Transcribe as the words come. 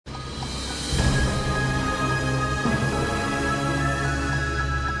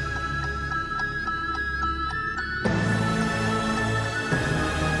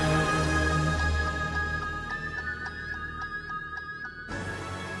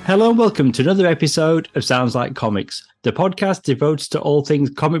Hello and welcome to another episode of Sounds Like Comics, the podcast devoted to all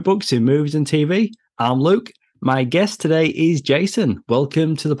things comic books in movies and TV. I'm Luke. My guest today is Jason.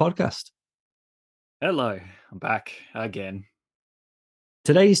 Welcome to the podcast. Hello, I'm back again.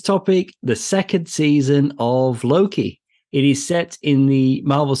 Today's topic, the second season of Loki. It is set in the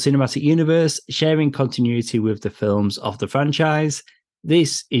Marvel Cinematic Universe, sharing continuity with the films of the franchise.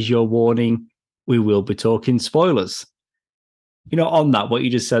 This is your warning. We will be talking spoilers. You know, on that, what you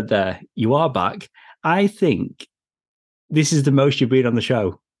just said there, you are back. I think this is the most you've been on the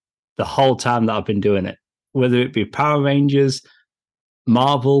show the whole time that I've been doing it. Whether it be Power Rangers,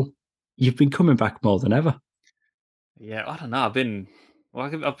 Marvel, you've been coming back more than ever. Yeah, I don't know.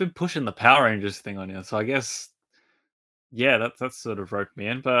 I've been pushing the Power Rangers thing on you, so I guess that's sort of roped me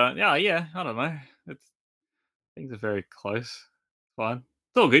in. But yeah, I don't know. Things are very close. Fine,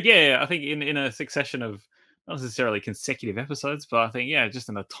 it's all good. Yeah, I think in a succession of not necessarily consecutive episodes, but I think just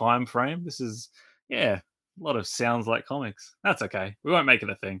in a time frame. This is a lot of sounds like comics. That's okay. We won't make it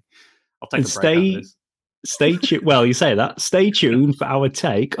a thing. I'll take And a break after this. stay tuned. Well, you say that. Stay tuned for our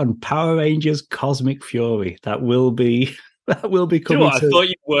take on Power Rangers Cosmic Fury. That will be coming. I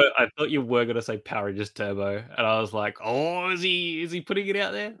thought you were going to say Power Rangers Turbo, and I was like, "Oh, is he putting it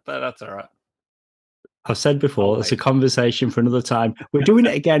out there?" But that's all right. I've said before, it's a conversation for another time. We're doing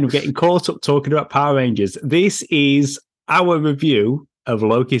it again. We're getting caught up talking about Power Rangers. This is our review of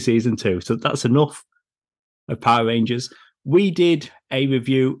Loki Season 2. So that's enough of Power Rangers. We did a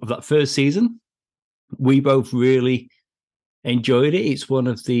review of that first season. We both really enjoyed it. It's one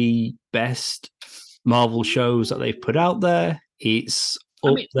of the best Marvel shows that they've put out there. It's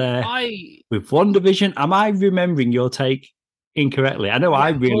up there with WandaVision. Am I remembering your take incorrectly? I know I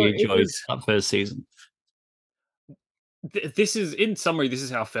really enjoyed that first season. This is, in summary, this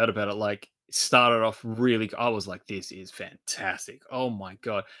is how I felt about it. Like, it started off really, I was like, this is fantastic. Oh my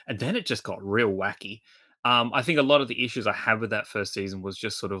God. And then it just got real wacky. I think a lot of the issues I had with that first season was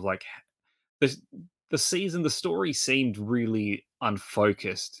just sort of like the story seemed really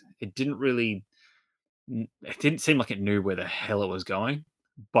unfocused. It didn't seem like it knew where the hell it was going.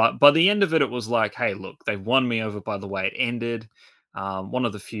 But by the end of it, it was like, hey, look, they've won me over by the way it ended. One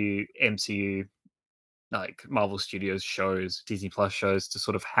of the few MCU, like Marvel Studios shows, Disney Plus shows, to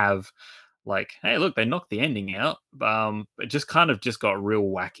sort of have like, hey, look, they knocked the ending out. It just kind of just got real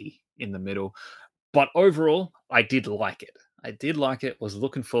wacky in the middle. But overall, I did like it. Was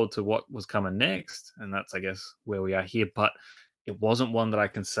looking forward to what was coming next, and that's, I guess, where we are here. But it wasn't one that I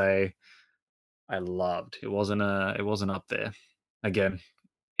can say I loved. It wasn't up there. Again,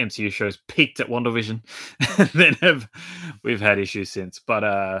 MCU shows peaked at WandaVision, then we've had issues since.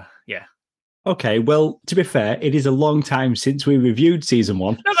 But yeah. Okay, well, to be fair, it is a long time since we reviewed season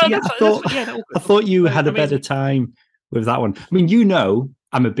 1. I thought you had a better time with that one. I mean, you know,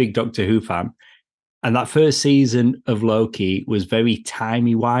 I'm a big Doctor Who fan, and that first season of Loki was very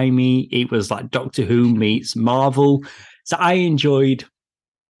timey-wimey. It was like Doctor Who meets Marvel. So I enjoyed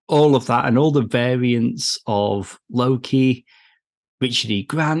all of that and all the variants of Loki, Richard E.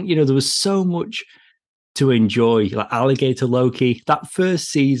 Grant. You know, there was so much to enjoy, like Alligator Loki. That first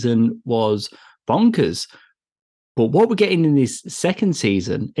season was bonkers. But what we're getting in this second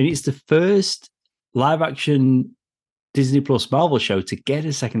season, and it's the first live action Disney Plus Marvel show to get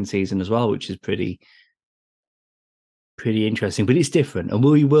a second season as well, which is pretty interesting. But it's different, and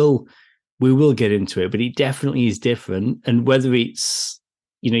we will get into it. But it definitely is different. And whether it's,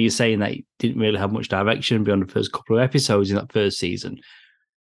 you know, you're saying that it didn't really have much direction beyond the first couple of episodes in that first season,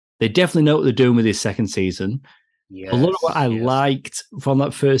 they definitely know what they're doing with this second season. Yes, a lot of what I liked from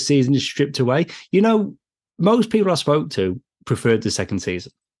that first season is stripped away. You know, most people I spoke to preferred the second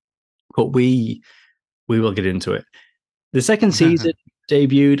season, but we will get into it. The second season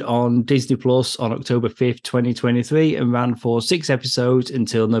debuted on Disney Plus on October 5th, 2023, and ran for 6 episodes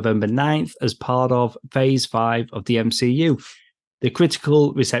until November 9th as part of Phase 5 of the MCU. The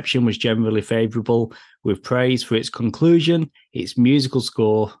critical reception was generally favorable, with praise for its conclusion, its musical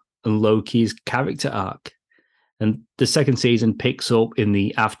score, and Loki's character arc. And the second season picks up in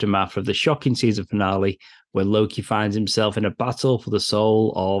the aftermath of the shocking season finale, where Loki finds himself in a battle for the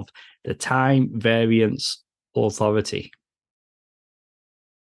soul of the Time Variance Authority.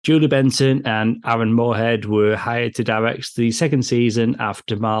 Julie Benson and Aaron Moorhead were hired to direct the second season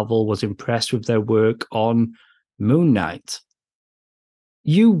after Marvel was impressed with their work on Moon Knight.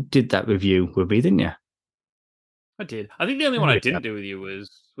 You did that review with me, didn't you? I did. I think the only one I didn't do with you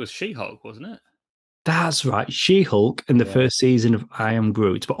was She-Hulk, wasn't it? That's right. She-Hulk in the first season of I Am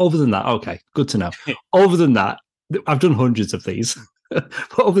Groot. But other than that, okay, good to know. Other than that, I've done hundreds of these.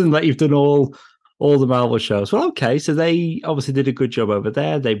 But other than that, you've done all all the Marvel shows. Well, okay, so they obviously did a good job over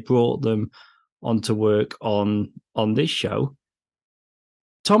there. They brought them on to work on this show.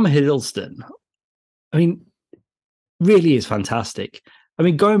 Tom Hiddleston, I mean, really is fantastic. I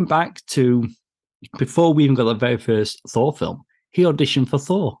mean, going back to before we even got the very first Thor film, he auditioned for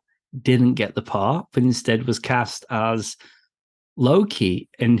Thor, didn't get the part, but instead was cast as Loki.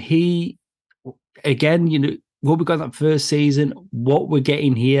 And he, again, what we got in that first season, what we're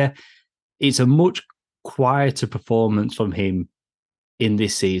getting here, it's a much quieter performance from him in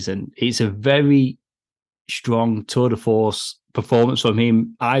this season. It's a very strong tour de force performance from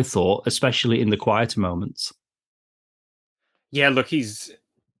him, I thought, especially in the quieter moments. Yeah, look, I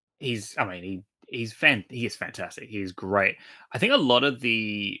mean, he is fantastic. He's great. I think a lot of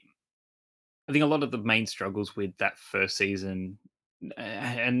the main struggles with that first season,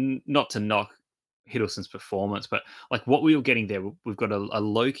 and not to knock Hiddleston's performance, but like what we were getting there, we've got a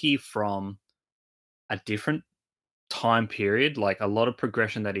Loki from a different time period. Like a lot of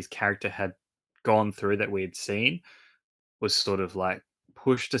progression that his character had gone through that we had seen was sort of like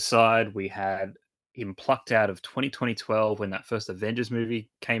pushed aside. We had him plucked out of 2012 when that first Avengers movie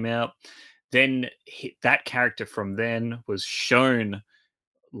came out. Then that character from then was shown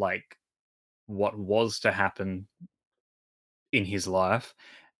like what was to happen in his life.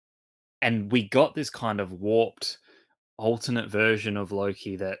 And we got this kind of warped alternate version of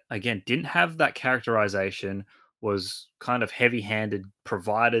Loki that again didn't have that characterization, was kind of heavy-handed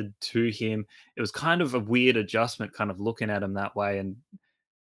provided to him. It was kind of a weird adjustment kind of looking at him that way, and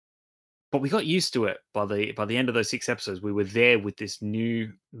but we got used to it by the end of those 6 episodes. We were there with this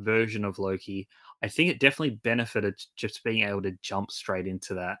new version of Loki. I think it definitely benefited just being able to jump straight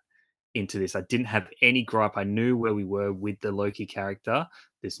into this. I didn't have any gripe. I knew where we were with the Loki character.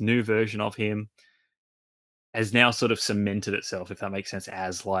 This new version of him has now sort of cemented itself, if that makes sense,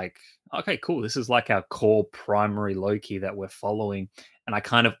 as like, okay, cool. This is like our core primary Loki that we're following. And I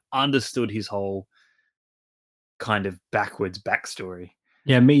kind of understood his whole kind of backwards backstory.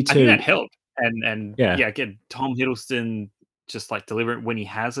 Yeah, me I think that too. helped. And Yeah. yeah, again, Tom Hiddleston just like delivering when he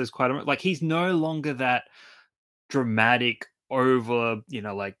has those quite like he's no longer that dramatic over,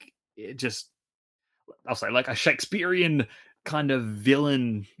 like just I'll say like a Shakespearean kind of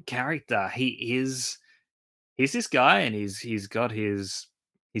villain character. He's this guy, and he's got his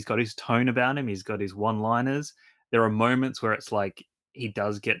tone about him. He's got his one-liners. There are moments where it's like he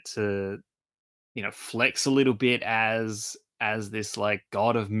does get to flex a little bit as this like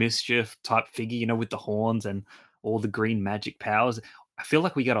god of mischief type figure, with the horns and all the green magic powers. I feel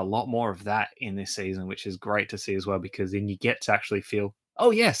like we got a lot more of that in this season, which is great to see as well, because then you get to actually feel,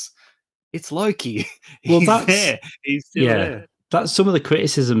 oh yes, it's Loki. Well, He's there. He's still yeah, there. that's some of the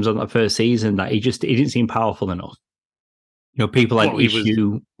criticisms on that first season, that he didn't seem powerful enough. People had Well, he was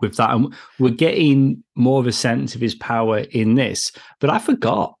issue with that, and we're getting more of a sense of his power in this. But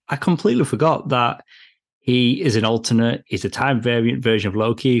I completely forgot that he is an alternate. He's a time variant version of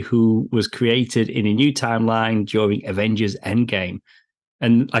Loki who was created in a new timeline during Avengers Endgame.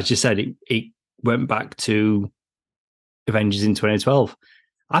 And as you said, it went back to Avengers in 2012.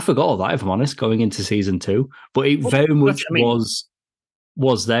 I forgot all that, if I'm honest, going into season 2. But it very much I mean,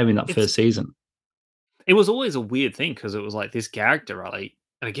 was there in that it's first season. it was always a weird thing because it was like this character, right? Like,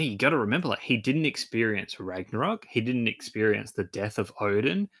 and again, you got to remember, like, he didn't experience Ragnarok. He didn't experience the death of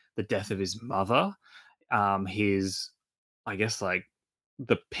Odin, the death of his mother, his, I guess, like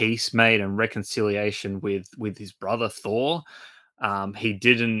the peace made and reconciliation with his brother Thor. He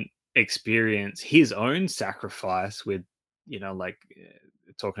didn't experience his own sacrifice with, like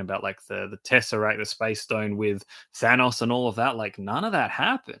talking about like the Tesseract, the Space Stone with Thanos and all of that. Like, none of that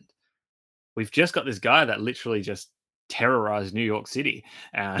happened. We've just got this guy that literally just terrorized New York City,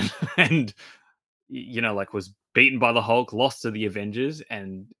 and and like was beaten by the Hulk, lost to the Avengers,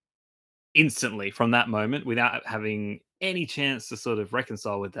 and instantly from that moment, without having any chance to sort of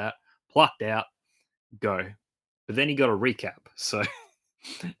reconcile with that, plucked out, go. But then he got a recap. So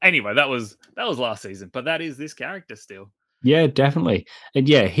anyway, that was last season, but that is this character still. Yeah, definitely. And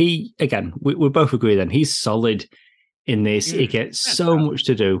yeah, he, again, we both agree then, he's solid in this. He gets so Fantastic. much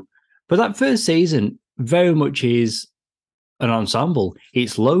to do. But that first season very much is an ensemble.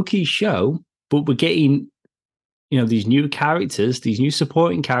 It's Loki's show, but we're getting, these new characters, these new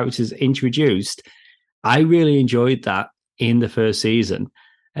supporting characters introduced. I really enjoyed that in the first season.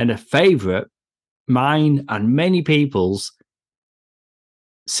 And a favorite, mine and many people's,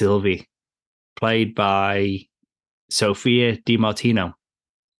 Sylvie, played by Sophia Di Martino.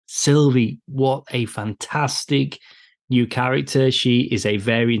 Sylvie, what a fantastic new character. She is a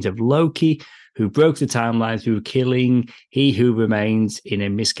variant of Loki who broke the timeline through killing he who remains in a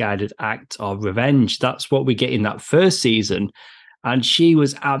misguided act of revenge. That's what we get in that first season. And she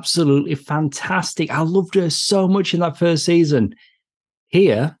was absolutely fantastic. I loved her so much in that first season.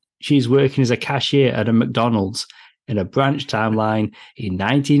 Here, she's working as a cashier at a McDonald's in a branch timeline in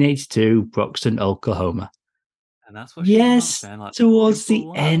 1982, Broxton, Oklahoma. And that's what she wants, Yes, man. Like towards the simple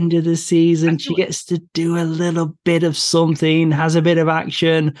life. end of the I season, feel she like, gets to do a little bit of something, has a bit of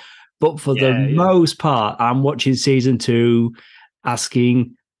action. But for the yeah. most part, I'm watching season 2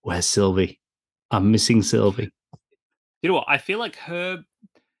 asking, where's Sylvie? I'm missing Sylvie. You know what? I feel like her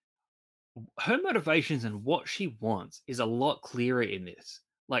motivations and what she wants is a lot clearer in this.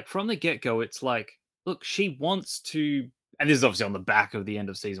 Like from the get go, it's like, look, she wants to, and this is obviously on the back of the end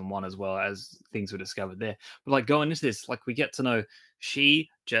of season one as well as things were discovered there. But like going into this, like we get to know she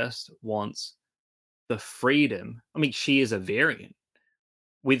just wants the freedom. I mean, she is a variant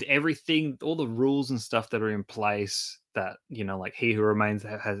with everything, all the rules and stuff that are in place that like He Who Remains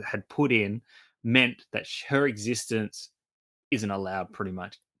had put in, meant that her existence isn't allowed pretty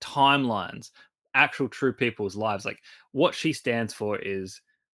much. Timelines, actual true people's lives. Like what she stands for is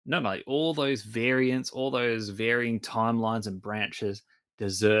no, all those variants, all those varying timelines and branches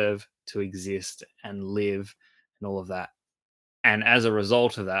deserve to exist and live and all of that. And as a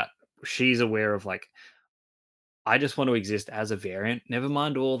result of that, she's aware of like, I just want to exist as a variant. Never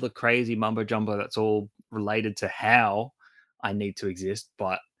mind all the crazy mumbo jumbo that's all related to how I need to exist.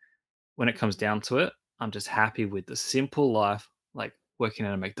 But when it comes down to it, I'm just happy with the simple life, like working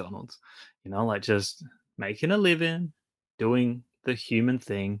at a McDonald's, like just making a living, doing the human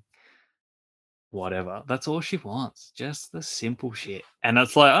thing, whatever. That's all she wants, just the simple shit. And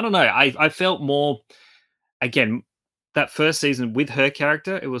it's like, I don't know, I felt more, again, that first season with her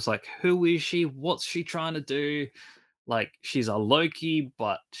character, it was like, who is she? What's she trying to do? Like, she's a Loki,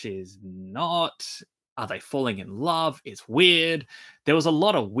 but she's not. Are they falling in love? It's weird. There was a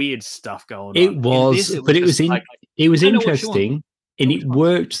lot of weird stuff going It on. In was, this, it but was just like, it was I know what she wants. interesting, I and know what it she wants.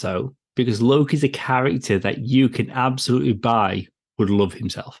 worked though because Loki's a character that you can absolutely buy would love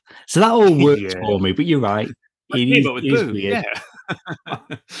himself. So that all worked Yeah. for me. But you're right, Like it me, is but with it is Boo. weird. Yeah.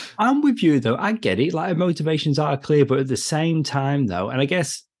 I'm with you though. I get it. Like her motivations are clear, but at the same time though, and I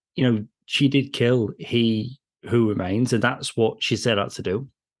guess she did kill he who remains, and that's what she set out to do.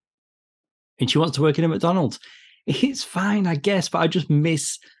 And she wants to work in a McDonald's. It's fine, I guess, but I just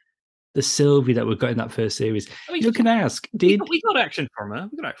miss the Sylvie that we got in that first series. I mean, Can I ask, we did got, we got action from her.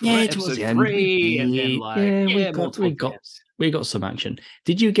 We got action from yeah, her. towards Episode the end we 3, and then did. like, Yeah, we yeah, got more we towards the got end. we got some action.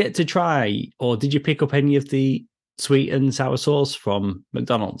 Did you get to try or did you pick up any of the sweet and sour sauce from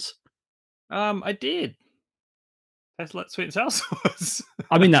McDonald's? I did. That's like sweet and sour sauce.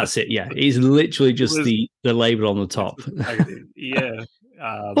 I mean, that's it. Yeah, it's literally It just was the label on the just top. the packaging. Yeah.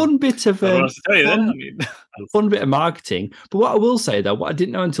 Fun bit of Not what else to tell you there. I fun mean, fun bit of marketing. But what I will say though, what I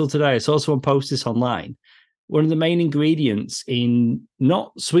didn't know until today, I saw someone post this online. One of the main ingredients in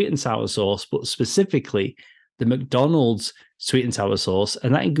not sweet and sour sauce, but specifically the McDonald's sweet and sour sauce,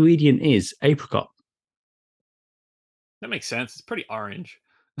 and that ingredient is apricot. that makes sense. It's pretty orange.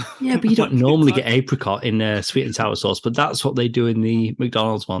 Yeah, but you don't Like the normally inside. get apricot in sweet and sour sauce, but that's what they do in the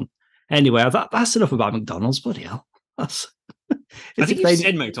McDonald's one. Anyway, that's enough about McDonald's. Bloody hell, that's I as think if you've they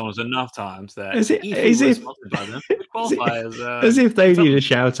said McDonald's enough times that as it if we as were if sponsored by them, we as qualify if, as as if they need a something.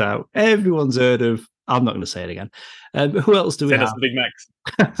 shout out. Everyone's heard of. I'm not going to say it again. Who else do we Send us have? the Big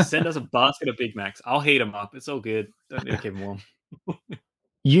Macs. Send us a basket of Big Macs. I'll heat them up. It's all good. Don't need to keep them warm.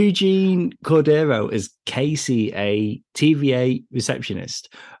 Eugene Cordero is Casey, a TVA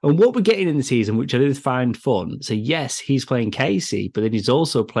receptionist. And what we're getting in the season, which I did find fun, so yes, he's playing Casey, but then he's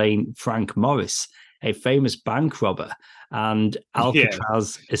also playing Frank Morris, a famous bank robber and Yeah.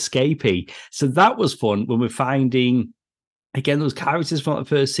 Alcatraz escapee. So that was fun when we're finding, again, those characters from the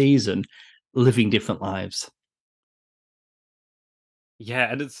first season living different lives.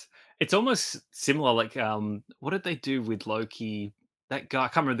 Yeah, and it's almost similar. Like, what did they do with Loki? That guy, I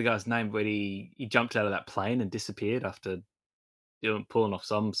can't remember the guy's name, but he jumped out of that plane and disappeared after pulling off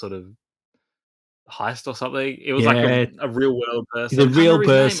some sort of heist or something. It was like Yeah, a real world he's person. a I can't real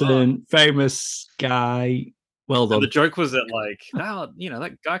remember his name. Oh, person, famous guy. Well and the done. joke was that like, now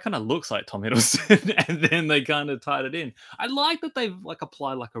that guy kind of looks like Tom Hiddleston, and then they kind of tied it in. I like that they've like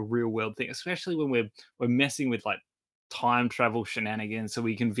applied like a real world thing, especially when we're messing with like time travel shenanigans, so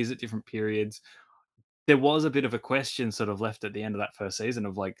we can visit different periods. There was a bit of a question sort of left at the end of that first season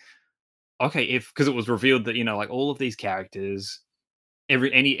of like, okay, if because it was revealed that like all of these characters,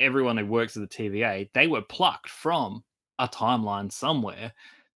 everyone who works at the TVA, they were plucked from a timeline somewhere.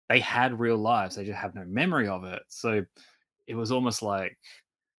 They had real lives, they just have no memory of it. So it was almost like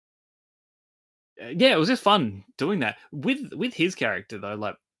yeah, it was just fun doing that with his character though.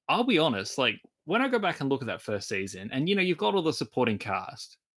 Like, I'll be honest, like when I go back and look at that first season, and you've got all the supporting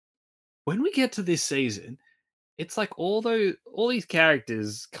cast. When we get to this season, it's like all these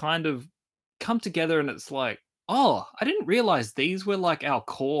characters kind of come together, and it's like, oh, I didn't realize these were like our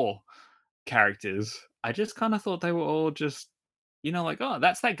core characters. I just kind of thought they were all just, like, oh,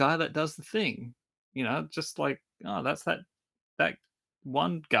 that's that guy that does the thing. Just like, oh, that's that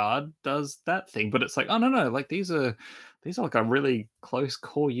one guard does that thing. But it's like, oh no, like these are like a really close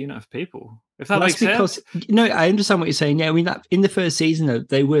core unit of people. If that Well, that's makes sense. because I understand what you're saying. Yeah, I mean that in the first season though,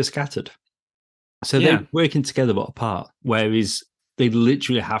 they were scattered, so they Yeah. were working together but apart. Whereas they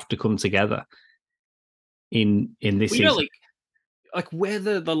literally have to come together in this Well, season. like where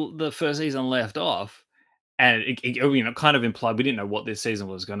the first season left off, and it kind of implied we didn't know what this season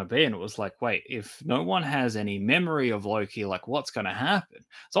was going to be, and it was like, wait, if no one has any memory of Loki, like what's going to happen?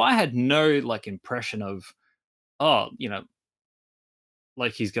 So I had no like impression of, oh,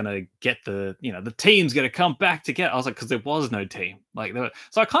 like he's going to get the team's going to come back together. I was like, because there was no team, like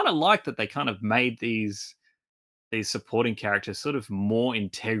so I kind of like that they kind of made these supporting characters sort of more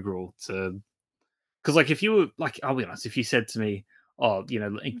integral to. Because, like, if you were like, I'll be honest, if you said to me, "Oh,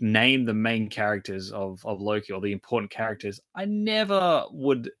 like, name the main characters of Loki or the important characters," I never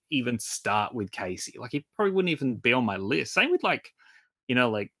would even start with Casey. Like, he probably wouldn't even be on my list. Same with like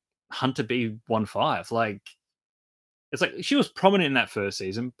Hunter B15. Like, it's like she was prominent in that first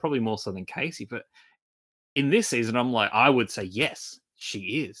season, probably more so than Casey. But in this season, I'm like, I would say yes,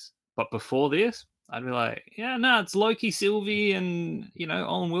 she is. But before this, I'd be like, yeah, no, it's Loki, Sylvie, and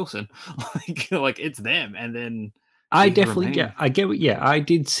Owen Wilson. like it's them, and then I these definitely get. remaining. I get. Yeah, I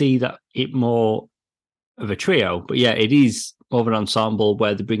did see that it more of a trio, but yeah, it is more of an ensemble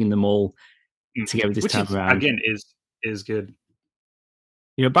where they're bringing them all together this Which time is around. again is good.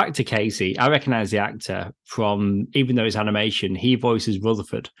 Back to Casey, I recognize the actor from, even though it's animation, he voices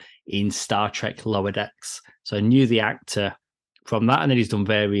Rutherford in Star Trek Lower Decks. So I knew the actor from that, and then he's done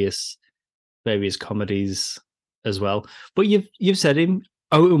various comedies as well. But you've said him,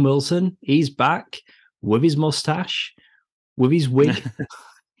 Owen Wilson, he's back with his mustache, with his wig.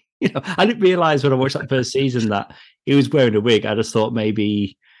 I didn't realize when I watched that first season that he was wearing a wig. I just thought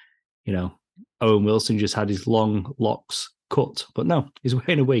maybe, Owen Wilson just had his long locks cut, but no, he's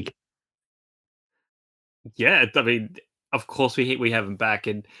wearing a wig. Yeah, I mean, of course we have him back,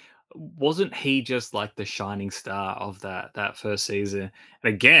 and wasn't he just like the shining star of that first season?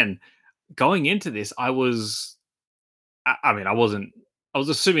 And again, going into this, I mean, I wasn't. I was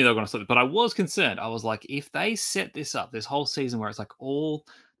assuming they were going to slip, but I was concerned. I was like, if they set this up, this whole season where it's like all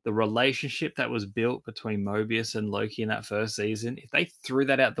the relationship that was built between Mobius and Loki in that first season, if they threw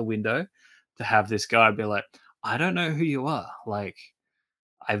that out the window to have this guy be like, I don't know who you are, like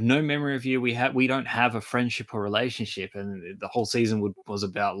I have no memory of you. We don't have a friendship or relationship, and the whole season was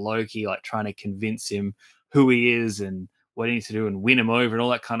about Loki like trying to convince him who he is and what he needs to do and win him over and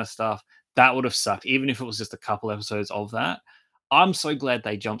all that kind of stuff. That would have sucked, even if it was just a couple episodes of that. I'm so glad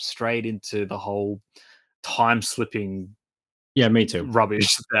they jumped straight into the whole time slipping Yeah, me too.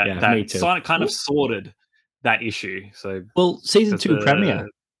 rubbish that Yeah, me that too. kind of sorted that issue. So Well, season because two premiere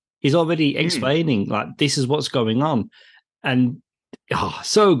is already Mm, explaining like this is what's going on, and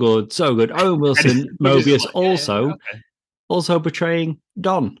so good, so good. Owen and Wilson, we're just Mobius, like, yeah, also portraying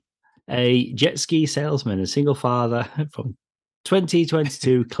Don, a jet ski salesman, a single father from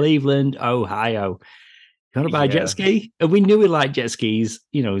 2022, Cleveland, Ohio. You want to buy a jet yeah, ski? And we knew we liked jet skis,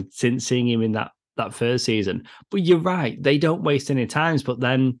 since seeing him in that first season. But you're right, they don't waste any times, but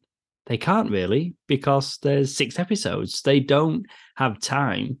then they can't really because there's 6 episodes. They don't have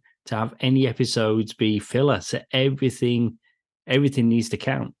time to have any episodes be filler. So everything needs to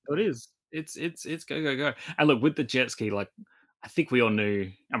count. it is. It's go go go. And look, with the jet ski, like I think we all knew.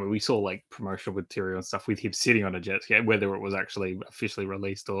 I mean, we saw like promotional material and stuff with him sitting on a jet ski, whether it was actually officially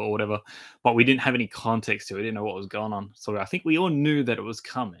released or whatever. But we didn't have any context to it. We didn't know what was going on. So I think we all knew that it was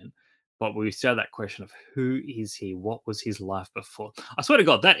coming. But we still had that question of who is he? What was his life before? I swear to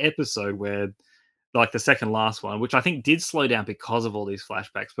God, that episode where like the second last one, which I think did slow down because of all these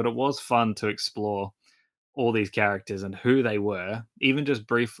flashbacks, but it was fun to explore all these characters and who they were, even just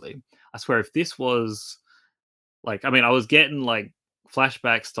briefly. I swear, if this was like, I mean, I was getting like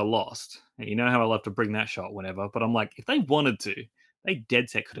flashbacks to Lost, and you know how I love to bring that shot whenever, but I'm like, if they wanted to, they dead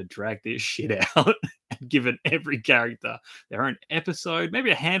set could have dragged this shit out and given every character their own episode,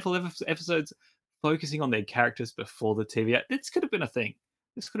 maybe a handful of episodes focusing on their characters before the TV. This could have been a thing.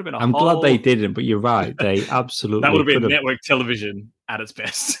 This could have been a I'm glad they whole. didn't, but you're right. They That would absolutely have could been have. network television at its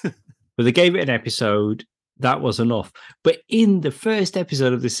best. But they gave it an episode. That was enough. But in the first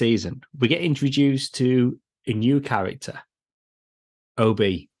episode of the season, we get introduced to a new character, OB.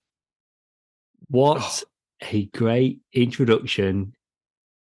 What Oh, a great introduction.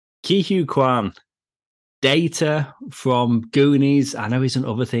 Ki Hu Kwan, Data from Goonies. I know he's done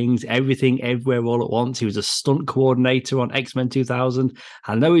other things, Everything, Everywhere, All at Once. He was a stunt coordinator on X-Men 2000.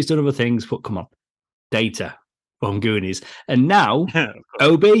 I know he's done other things, but come on. Data from Goonies. And now, of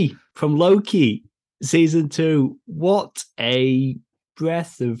course. OB from Loki, season 2. What a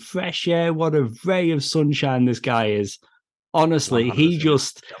breath of fresh air. What a ray of sunshine this guy is. Honestly, he 100%.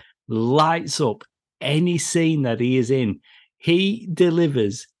 just lights up any scene that he is in. He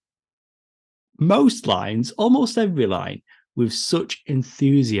delivers most lines, almost every line, with such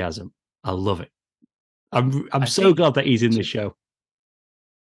enthusiasm. I love it. I'm I so think glad that he's in the just show.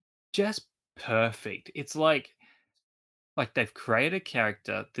 just perfect. It's like they've created a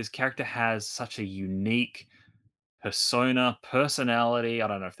character. This character has such a unique persona, personality. I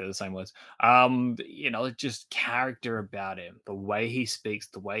don't know if they're the same words. Just character about him, the way he speaks,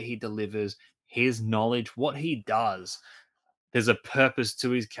 the way he delivers, his knowledge, what he does. There's a purpose to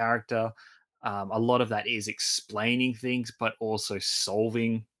his character. A lot of that is explaining things, but also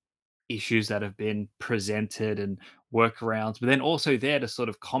solving issues that have been presented and workarounds, but then also there to sort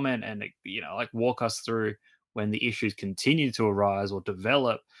of comment and like walk us through when the issues continue to arise or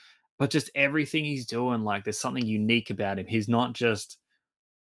develop. But just everything he's doing, like there's something unique about him. He's not just,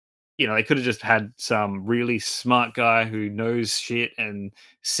 they could have just had some really smart guy who knows shit and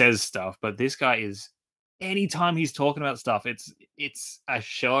says stuff, but this guy is, anytime he's talking about stuff, it's a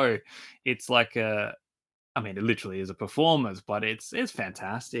show. It's like a, I mean, it literally is a performance, but it's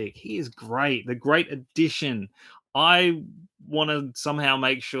fantastic. He is great. The great addition. I want to somehow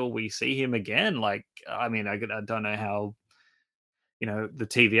make sure we see him again. Like, I mean, I don't know how the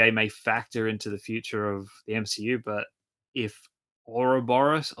TVA may factor into the future of the MCU, but if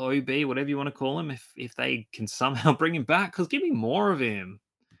Ouroboros, OB, whatever you want to call him, if they can somehow bring him back, because give me more of him.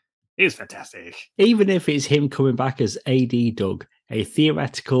 He is fantastic. Even if it's him coming back as AD Doug, a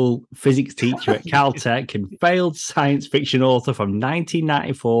theoretical physics teacher at Caltech and failed science fiction author from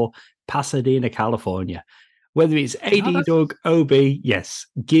 1994, Pasadena, California. Whether it's No, AD that's Doug, OB, yes,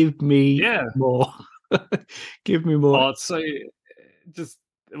 give me yeah. more. Give me more. Oh, it's so just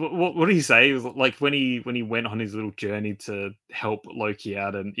what did he say? It was like when he went on his little journey to help Loki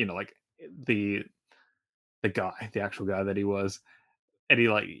out, and like the the actual guy that he was, and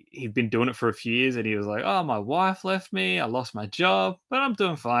he'd been doing it for a few years, and he was like, "Oh, my wife left me, I lost my job, but I'm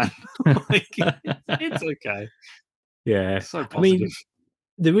doing fine. Like it's okay." Yeah. So I positive. mean,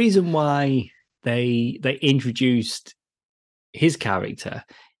 the reason why they introduced his character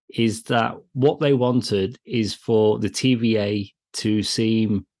is that what they wanted is for the TVA to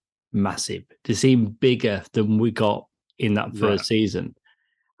seem massive, to seem bigger than we got in that Right. first season.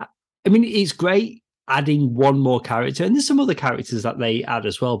 I mean, it's great adding one more character, and there's some other characters that they add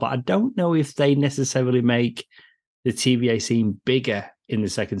as well, but I don't know if they necessarily make the TVA seem bigger in the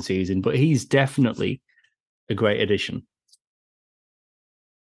second season, but he's definitely a great addition.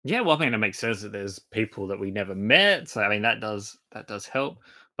 Yeah, well, I mean, it makes sense that there's people that we never met. So I mean, that does help.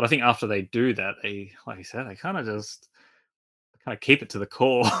 But I think after they do that, they, like you said, they kind of keep it to the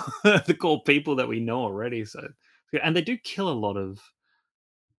core, the core people that we know already. So, yeah, and they do kill a lot of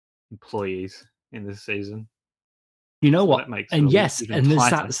employees in this season, You know so what? that makes it And all yes, even and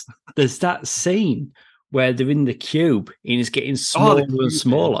tighter. there's that scene where they're in the cube and it's getting Oh, the smaller and cube man.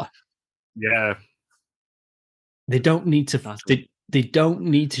 smaller. Yeah, They don't need to nice one. they don't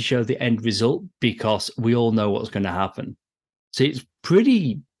need to show the end result because we all know what's going to happen. So it's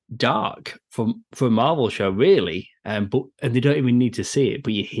pretty dark for a Marvel show, really. But and they don't even need to see it,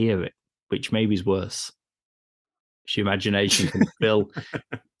 but you hear it, which maybe is worse. Your imagination can fill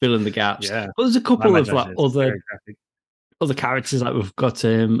in the gaps. Yeah, But there's a my couple of like imagination is very graphic. other characters, like we've got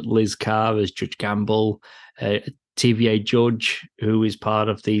Liz Carr as Judge Gamble, a TVA judge who is part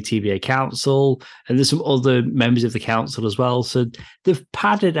of the TVA council, and there's some other members of the council as well. So they've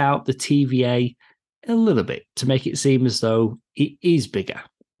padded out the TVA a little bit to make it seem as though it is bigger.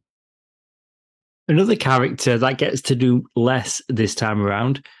 Another character that gets to do less this time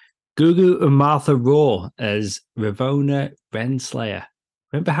around, Gugu Mbatha-Raw as Ravonna Renslayer.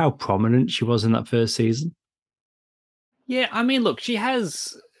 Remember how prominent she was in that first season? Yeah, I mean, look, she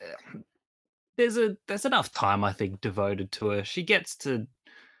has. There's enough time, I think, devoted to her. She gets to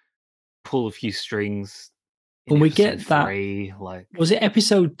pull a few strings in And we episode get that. 3, like. Was it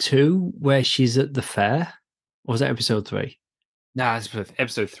episode 2 where she's at the fair? Or was it episode 3? Nah, it's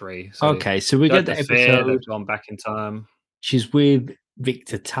episode 3. So Okay, so we they're get at the the fair, episode. they've gone back in time. She's with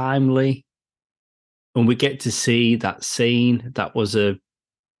Victor Timely. and we get to see that scene that was a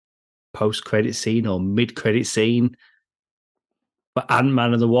post-credit scene or mid-credit scene for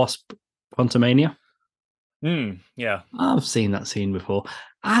Ant-Man and the Wasp: Quantumania. Yeah. I've seen that scene before.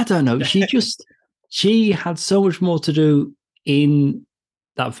 I don't know. She had so much more to do in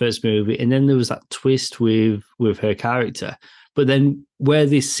that first movie, and then there was that twist with her character. But then where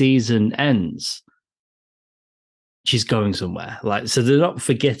this season ends, she's going somewhere. Like, so they're not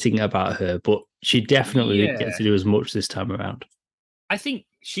forgetting about her, but she definitely didn't get to do as much this time around. I think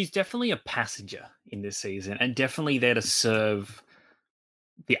she's definitely a passenger in this season, and definitely there to serve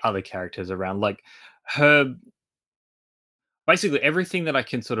the other characters around. Like her, basically everything that I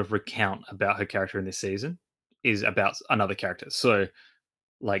can sort of recount about her character in this season is about another character. So,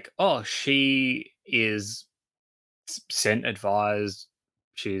 like, oh, she is sent, advised,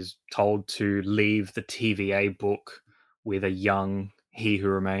 she's told to leave the TVA book with a young He Who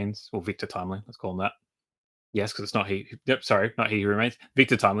Remains, or Victor Timely, let's call him that. Yes, because it's not he. Yep, sorry, not He Who Remains.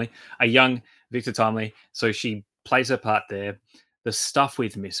 Victor Timely, a young Victor Timely. So she plays her part there. The stuff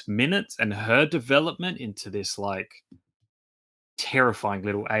with Miss Minutes and her development into this like terrifying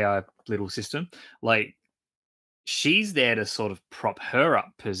little AI little system, like she's there to sort of prop her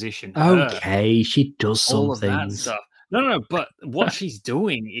up, position her, Okay, she does some all of that things. stuff. No, but what she's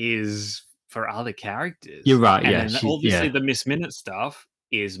doing is for other characters. You're right. And Yeah, then she's obviously the Miss Minute stuff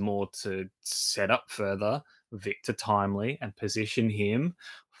is more to set up further Victor Timely and position him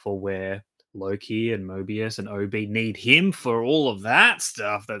for where Loki and Mobius and OB need him for all of that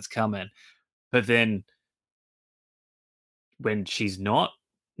stuff that's coming. But then when she's not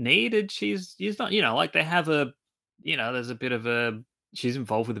needed, she's not, like they have a, there's a bit of a, she's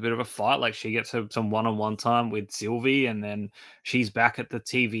involved with a bit of a fight. Like she gets some one-on-one time with Sylvie, and then she's back at the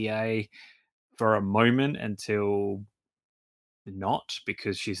TVA for a moment until not,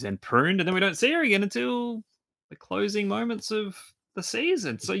 because she's then pruned, and then we don't see her again until the closing moments of the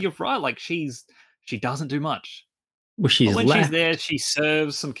season. So you're right, like she doesn't do much. well, But she's when she's left. there, she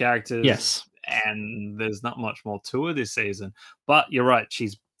serves some characters, Yes, and there's not much more to her this season. But you're right,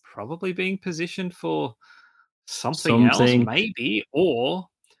 she's probably being positioned for something else, something. maybe, or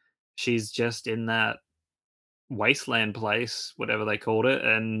she's just in that wasteland place, whatever they called it,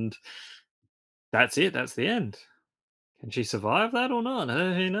 and that's it. That's the end. Can she survive that or not?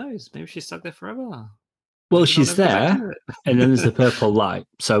 Who knows? Maybe she's stuck there forever. Well, Maybe they'll she's never get back there, to it. and then there's the purple light.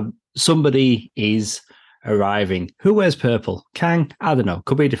 So somebody is arriving. Who wears purple? Kang? I don't know.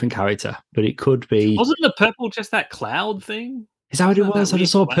 Could be a different character, but it could be. Wasn't the purple just that cloud thing? Is that what it Wasn't that was? I weird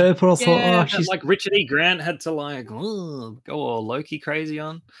just saw cloud? purple. I thought, Yeah, oh, that she's. like Richard E. Grant had to like go all Loki crazy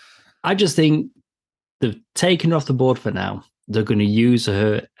on. I just think they've taken her off the board for now. They're going to use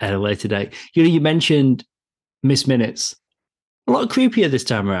her at a later date. You mentioned Miss Minutes. A lot creepier this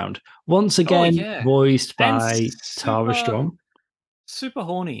time around. Once Oh again, yeah, voiced and by Tara Strong. super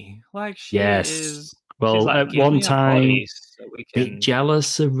horny. Like she Yes. is. She's Well, like, at give one me a time, body so we bit can.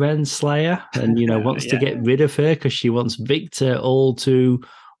 jealous of Renslayer and wants to Yeah, get rid of her because she wants Victor all to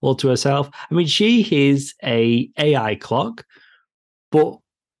herself. I mean, she is a AI clock, but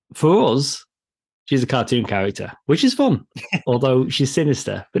for us, she's a cartoon character, which is fun. Although she's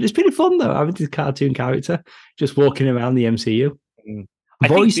sinister, but it's pretty fun though having this cartoon character just walking around the MCU, mm. I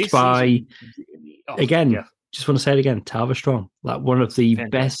think voiced this by season. Oh again. yeah, Just want to say it again, Tara Strong, like one of the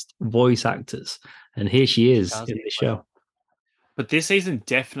fantastic. best voice actors, and here she She is does in it this well. show. But this season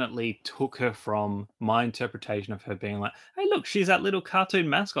definitely took her from my interpretation of her being like, "Hey, look, she's that little cartoon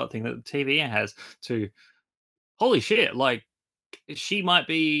mascot thing that the TV has," to holy shit, like she might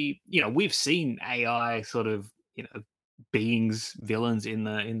be. We've seen AI sort of, beings, villains in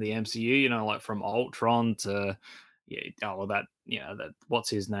the MCU. Like from Ultron to yeah, oh well, that what's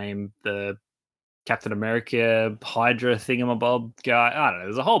his name, the Captain America Hydra thingamabob guy. I don't know.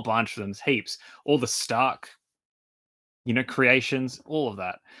 There's a whole bunch of them. There's heaps. All the Stark, creations, all of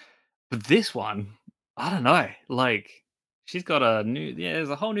that. But this one, I don't know. Like, she's got a new, yeah. There's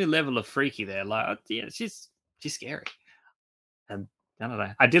a whole new level of freaky there. Like, yeah, she's scary. And I don't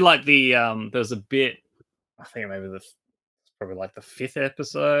know. I did like the There's a bit. I think maybe it's probably like the fifth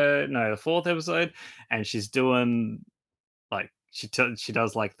episode. No, the fourth episode, and she's doing like she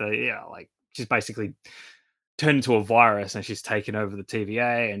does like the like she's basically turned into a virus and she's taken over the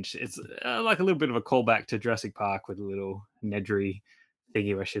TVA, and it's like a little bit of a callback to Jurassic Park with a little Nedry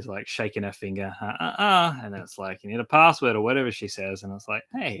thingy where she's like shaking her finger, and then it's like you need a password or whatever she says, and it's like,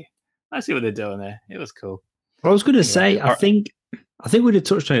 hey, I see what they're doing there. It was cool. I was going to Anyway, say, I think we'd have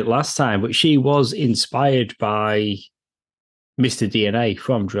touched on it last time, but she was inspired by Mr. DNA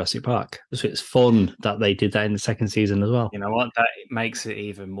from Jurassic Park. So it's fun that they did that in the second season as well. You know what? That makes it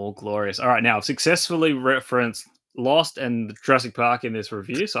even more glorious. All right, now I've successfully referenced Lost and Jurassic Park in this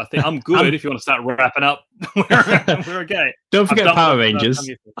review, so I think I'm good. If you want to start wrapping up, we're okay. Don't forget Power Rangers.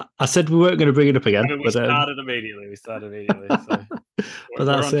 I said we weren't going to bring it up again. I mean, we started immediately. So but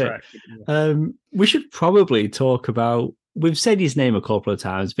that's it. We should probably talk about. We've said his name a couple of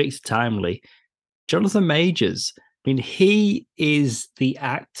times. Victor Timely, Jonathan Majors. I mean, he is the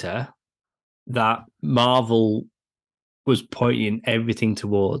actor that Marvel was pointing everything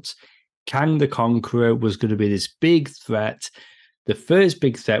towards. Kang the Conqueror was going to be this big threat, the first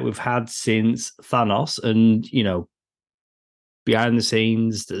big threat we've had since Thanos. And, you know, behind the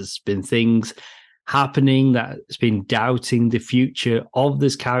scenes, there's been things happening that's been doubting the future of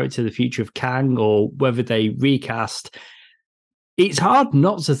this character, the future of Kang, or whether they recast. It's hard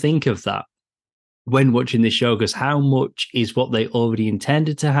not to think of that when watching this show, because how much is what they already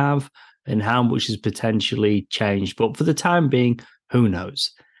intended to have and how much is potentially changed. But for the time being, who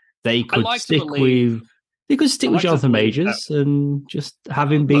knows? They could stick with Jonathan Majors and just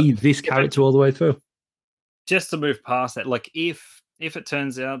have him be this character all the way through. Just to move past that, like if it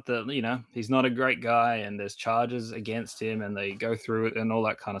turns out that, you know, he's not a great guy and there's charges against him and they go through it and all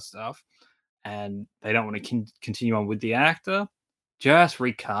that kind of stuff, and they don't want to continue on with the actor, just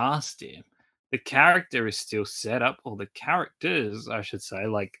recast him. The character is still set up, or the characters, I should say.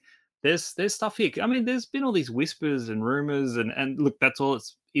 Like there's stuff here. I mean, there's been all these whispers and rumors, and look, that's all it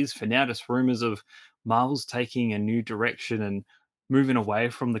is for now, just rumors of Marvel's taking a new direction and moving away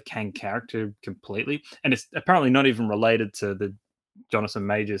from the Kang character completely. And it's apparently not even related to the Jonathan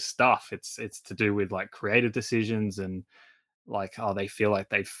Majors stuff. It's to do with like creative decisions and like, oh, they feel like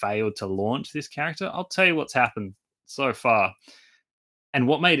they failed to launch this character. I'll tell you what's happened so far. And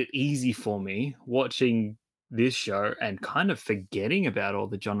what made it easy for me watching this show and kind of forgetting about all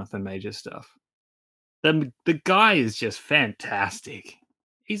the Jonathan Majors stuff. The guy is just fantastic.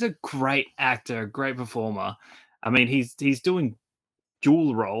 He's a great actor, a great performer. I mean, he's doing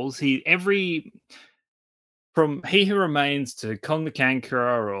dual roles. From He Who Remains to Kong the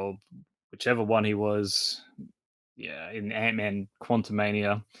Conqueror, or whichever one he was, in Ant-Man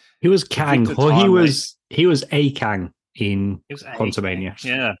Quantumania. He was Kang, or he was a Kang in Quantumania.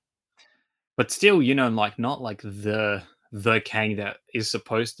 Yeah. But still, you know, like not like the Kang that is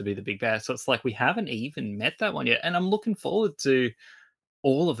supposed to be the big bad. So it's like we haven't even met that one yet. And I'm looking forward to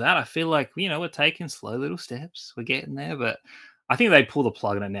all of that. I feel like, you know, we're taking slow little steps. We're getting there, but I think they pull the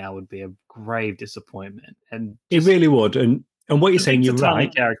plug on it now would be a grave disappointment. And it really would. And what you're saying, you're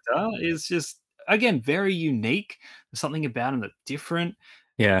right. Character is just, again, very unique. There's something about him that's different.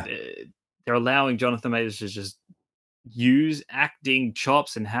 Yeah. They're allowing Jonathan Majors to just use acting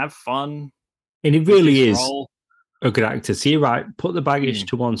chops and have fun. And it really is a good actor. So you're right. Put the baggage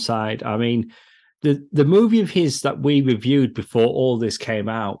to one side. I mean, the movie of his that we reviewed before all this came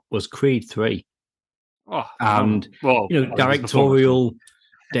out was Creed 3. And directorial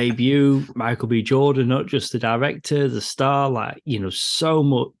debut, Michael B. Jordan, not just the director, the star, like, you know, so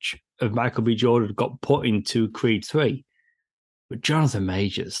much of Michael B. Jordan got put into Creed 3. But Jonathan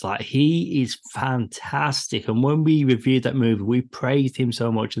Majors, like, he is fantastic. And when we reviewed that movie, we praised him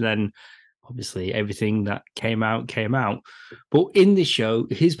so much. And then obviously everything that came out. But in this show,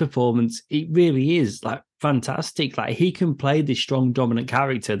 his performance, it really is like fantastic. Like, he can play this strong, dominant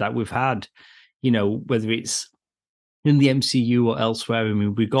character that we've had, you know, whether it's in the MCU or elsewhere. I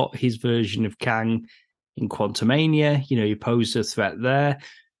mean, we got his version of Kang in Quantumania, you know, he posed a threat there.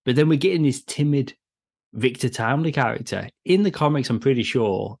 But then we're getting this timid Victor Timely character. In the comics, I'm pretty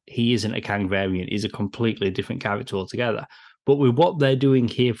sure he isn't a Kang variant. He's a completely different character altogether. But with what they're doing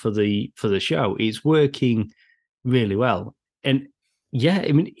here for the show, it's working really well. And yeah,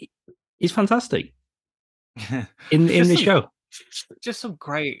 I mean, it's fantastic in this show. Just some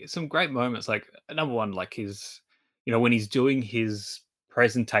great moments. Like, number one, like his, you know, when he's doing his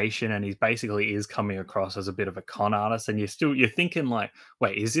presentation and he basically is coming across as a bit of a con artist, and you're thinking like,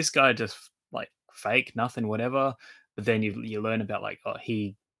 wait, is this guy just like fake, nothing, whatever? But then you learn about like, oh,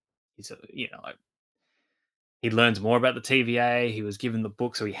 he's a, you know, like, he learns more about the TVA. He was given the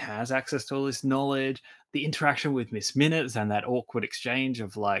book, so he has access to all this knowledge. The interaction with Miss Minutes and that awkward exchange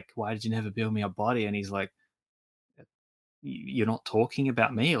of like, why did you never build me a body? And he's like, you're not talking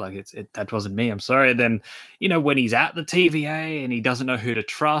about me. Like, that wasn't me. I'm sorry. And then, you know, when he's at the TVA and he doesn't know who to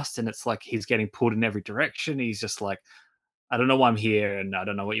trust, and it's like he's getting pulled in every direction. He's just like, I don't know why I'm here, and I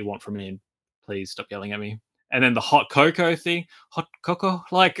don't know what you want from me. And please stop yelling at me. And then the hot cocoa thing, hot cocoa,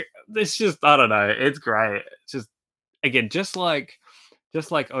 like, it's just, I don't know. It's great. It's just, again, just like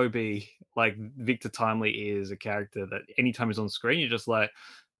OB, like Victor Timely is a character that anytime he's on screen, you're just like,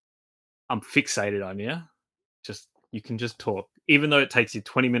 I'm fixated on you. Just you can just talk, even though it takes you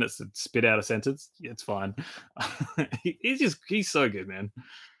 20 minutes to spit out a sentence. It's fine. He's so good, man.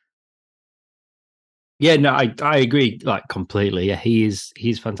 Yeah, no, I agree like completely. Yeah, he's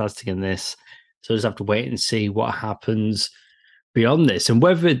fantastic in this. So I just have to wait and see what happens beyond this, and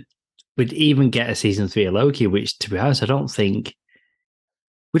whether we'd even get a season 3 of Loki. Which, to be honest, I don't think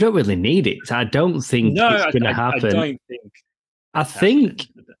we don't really need it. I don't think No, it's going to I happen. don't think I it's happening.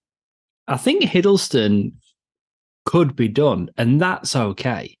 I think Hiddleston could be done, and that's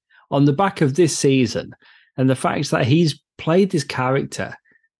okay. On the back of this season, and the fact that he's played this character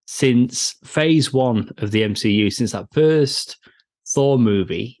since phase 1 of the MCU, since that first Thor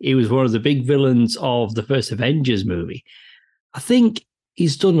movie. He was one of the big villains of the first Avengers movie. I think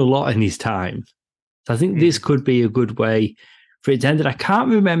he's done a lot in his time. So I think this could be a good way for it to end. And I can't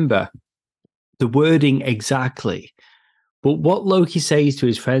remember the wording exactly, but what Loki says to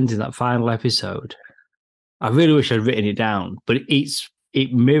his friends in that final episode, I really wish I'd written it down, but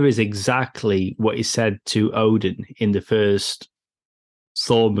it mirrors exactly what he said to Odin in the first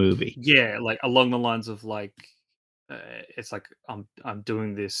Thor movie. Yeah, like along the lines of like, it's like I'm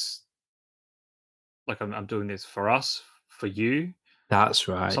doing this, like I'm doing this for us, for you, That's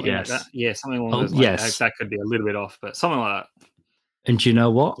right. something like that. Yes. Yeah, something along Oh, those like yes. that could be a little bit off, but something like that. And do you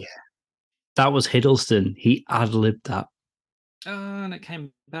know what? Yeah. That was Hiddleston. He ad-libbed that. And it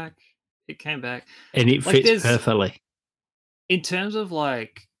came back. It came back. And it Like fits there's perfectly. in terms of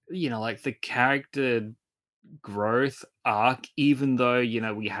like, like the character growth arc, even though,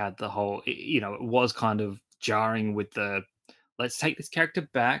 we had the whole, it was kind of jarring with the let's take this character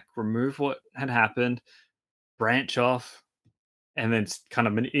back, remove what had happened, branch off, and then kind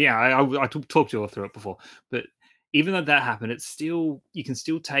of I talked you all through it before, but even though that happened, it's still you can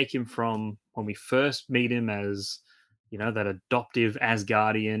still take him from when we first meet him as that adoptive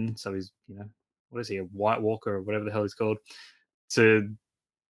Asgardian. So he's what is he, a White Walker or whatever the hell he's called? To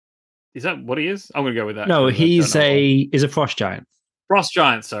is that what he is? I'm gonna go with that No, because I don't know. he's a frost giant. Frost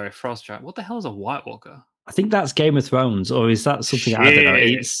giant. Sorry, frost giant. What the hell is a White Walker? I think that's Game of Thrones, or is that something I don't know?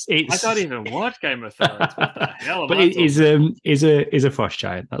 It's I don't even watch Game of Thrones. What the hell am but I it talking is a frost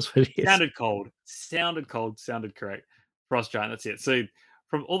giant. That's what it is. Sounded cold. Sounded correct. Frost giant. That's it. So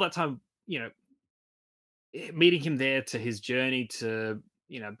from all that time, meeting him there to his journey to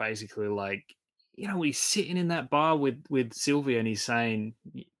basically like he's sitting in that bar with Sylvia and he's saying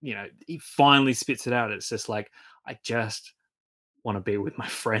he finally spits it out. It's just like, I just want to be with my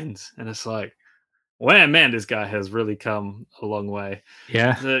friends, and it's like, well, man, this guy has really come a long way.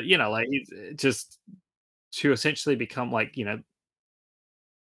 Yeah. Like he's just to essentially become like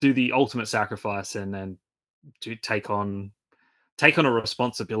do the ultimate sacrifice and then to take on a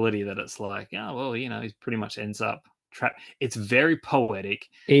responsibility that it's like, oh well, he pretty much ends up trapped. It's very poetic.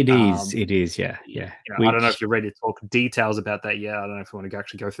 It is. It is. Yeah. Yeah. I don't know if you're ready to talk details about that yet. I don't know if you want to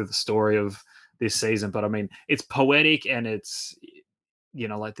actually go through the story of this season, but I mean, it's poetic and it's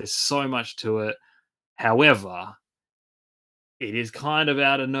like there's so much to it. However, it is kind of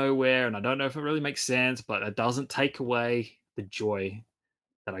out of nowhere, and I don't know if it really makes sense, but it doesn't take away the joy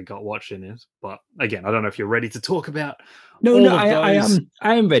that I got watching it. But again, I don't know if you're ready to talk about No, all no, of those.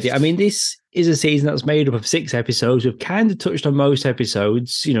 I am ready. I mean, this is a season that's made up of 6 episodes. We've kind of touched on most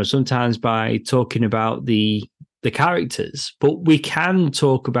episodes, sometimes by talking about the characters, but we can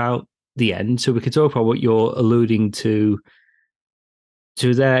talk about the end. So we can talk about what you're alluding to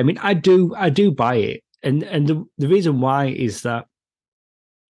there. I mean, I do buy it. And the reason why is that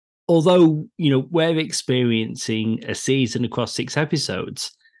although, we're experiencing a season across 6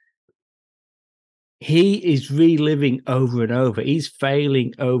 episodes, he is reliving over and over. He's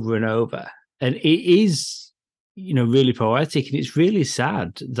failing over and over. And it is, really poetic. And it's really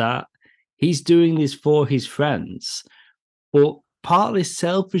sad that he's doing this for his friends, but partly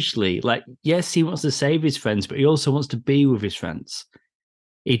selfishly. Like, yes, he wants to save his friends, but he also wants to be with his friends.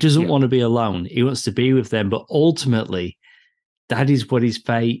 He doesn't want to be alone. He wants to be with them. But ultimately, that is what his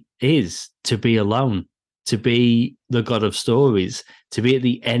fate is, to be alone, to be the god of stories, to be at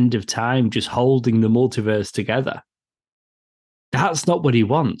the end of time, just holding the multiverse together. That's not what he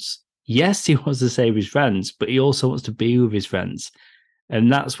wants. Yes, he wants to save his friends, but he also wants to be with his friends.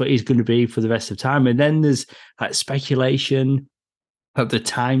 And that's what he's going to be for the rest of time. And then there's like speculation of the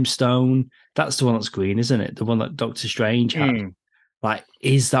time stone. That's the one that's green, isn't it? The one that Doctor Strange had. Like,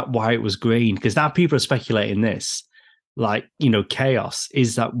 is that why it was green? Because now people are speculating this. Like, chaos.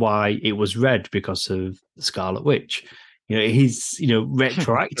 Is that why it was red because of the Scarlet Witch? He's,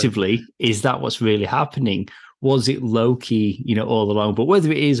 retroactively, is that what's really happening? was it Loki, all along? But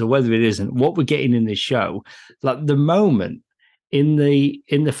whether it is or whether it isn't, what we're getting in this show, like the moment in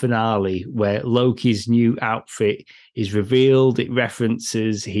the finale where Loki's new outfit is revealed, it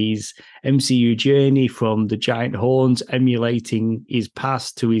references his MCU journey from the giant horns emulating his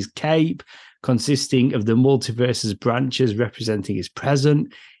past to his cape, consisting of the multiverse's branches representing his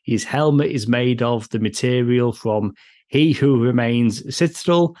present. His helmet is made of the material from He Who Remains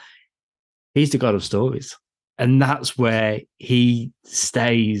Citadel. He's the god of stories. And that's where he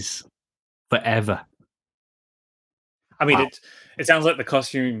stays forever. I mean, it sounds like the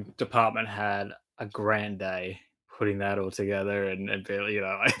costume department had a grand day putting that all together, and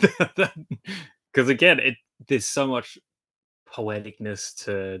because again, there's so much poeticness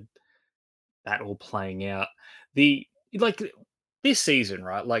to that all playing out. The like this season,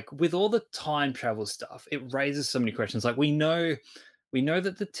 right? Like with all the time travel stuff, it raises so many questions. Like we know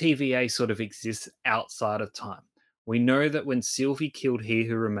that the TVA sort of exists outside of time. We know that when Sylvie killed He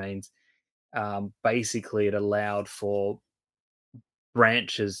Who Remains, basically it allowed for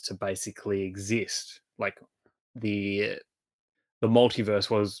branches to basically exist. Like the the multiverse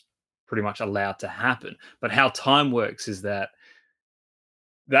was pretty much allowed to happen. But how time works is that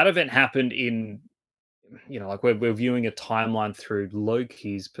that event happened in like we're viewing a timeline through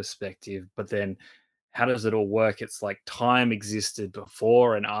Loki's perspective, but then how does it all work? It's like time existed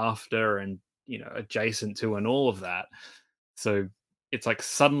before and after and adjacent to and all of that. So it's like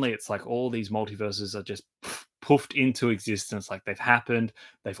suddenly it's like all these multiverses are just poofed into existence. Like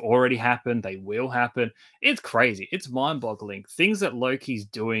they've already happened, they will happen. It's crazy. It's mind-boggling. Things that Loki's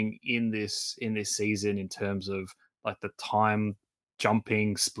doing in this season in terms of like the time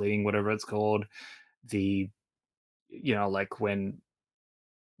jumping, splitting, whatever it's called, the like when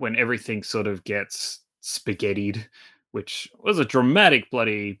everything sort of gets spaghettied, which was a dramatic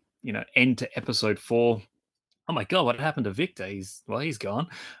bloody end to episode 4. Oh my god, what happened to Victor? He's gone.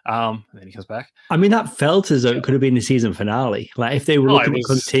 And then he comes back. I mean, that felt as though it could have been the season finale. Like if they were looking at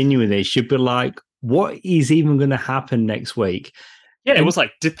continuing this, you'd be like, what is even going to happen next week? Yeah, it was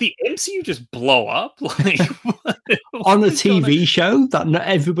like, did the MCU just blow up? Like on a TV show that not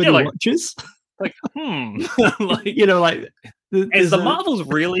everybody watches? Like, like, is the Marvels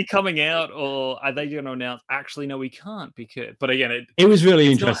really coming out, or are they going to announce? Actually, no, we can't because. But again, it was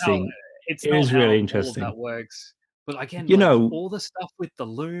really interesting. It was really interesting. All of that works, but again, all the stuff with the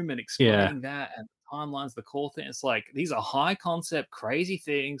loom and explaining that and the timelines, the core thing. It's like these are high concept, crazy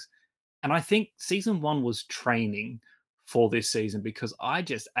things, and I think season 1 was training for this season because I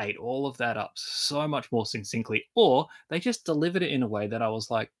just ate all of that up so much more succinctly, or they just delivered it in a way that I was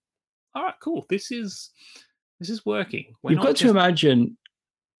like, all right, cool. This is working. You've got to imagine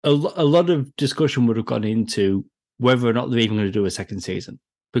a lot of discussion would have gone into whether or not they're even going to do a second season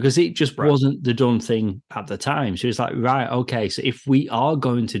because it just wasn't the done thing at the time. So it's like, right, okay, so if we are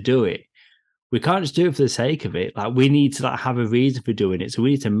going to do it, we can't just do it for the sake of it. Like we need to have a reason for doing it. So we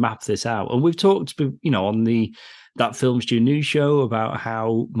need to map this out. And we've talked, on that Film Stew News show about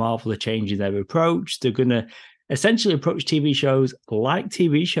how Marvel are changing their approach. They're going to essentially approach TV shows like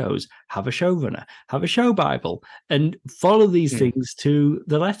TV shows, have a showrunner, have a show Bible, and follow these things to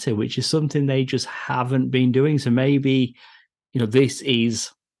the letter, which is something they just haven't been doing. So maybe, this is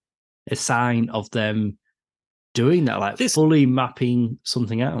a sign of them doing that, like fully mapping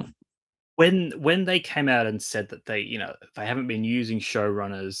something out. When they came out and said that they haven't been using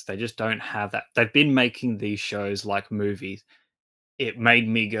showrunners, they just don't have that. They've been making these shows like movies. It made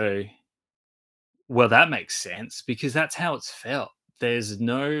me go, well, that makes sense because that's how it's felt. There's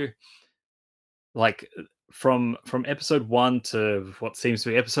no from episode 1 to what seems to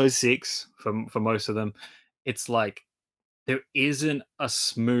be episode 6 for most of them, it's like there isn't a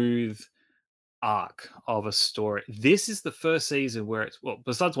smooth arc of a story. This is the first season where it's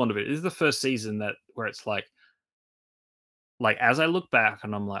besides one of it, this is the first season where it's like as I look back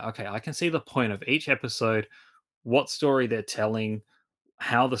and I'm like, okay, I can see the point of each episode, what story they're telling,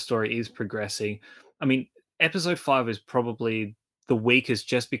 how the story is progressing. I mean, episode 5 is probably the weakest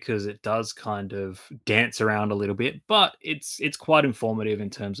just because it does kind of dance around a little bit, but it's quite informative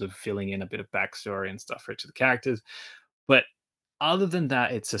in terms of filling in a bit of backstory and stuff for each of the characters. But other than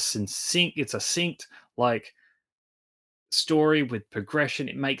that, it's a succinct like story with progression.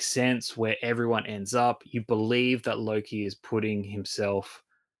 It makes sense where everyone ends up. You believe that Loki is putting himself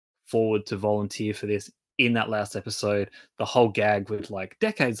forward to volunteer for this in that last episode. The whole gag with like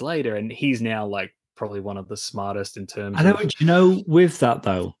decades later, and he's now like probably one of the smartest in terms I know, of with that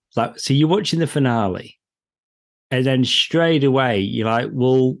though, like so you're watching the finale and then straight away you're like,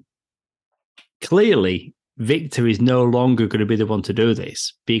 well, clearly Victor is no longer going to be the one to do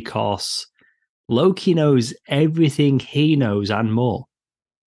this because Loki knows everything he knows and more.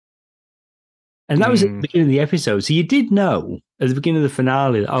 And that was at the beginning of the episode. So you did know at the beginning of the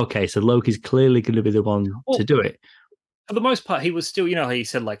finale that, okay, so Loki's clearly going to be the one to do it. For the most part, he was still, he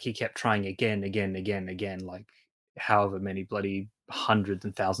said like he kept trying again, like however many bloody hundreds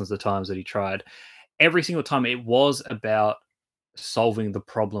and thousands of times that he tried. Every single time it was about solving the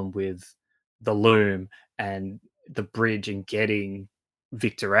problem with the loom and the bridge and getting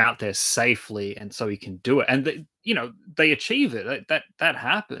Victor out there safely, and so he can do it. And they achieve it. That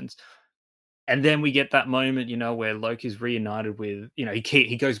happens. And then we get that moment, where Loki's reunited with,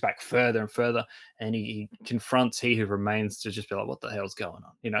 he goes back further and further, and he confronts He Who Remains to just be like, what the hell's going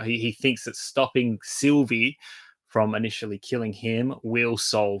on? He thinks that stopping Sylvie from initially killing him will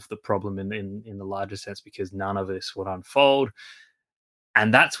solve the problem in the larger sense, because none of this would unfold.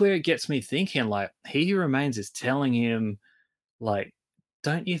 And that's where it gets me thinking, like, He Who Remains is telling him, like,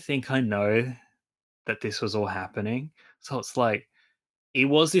 don't you think I know that this was all happening? So it's like,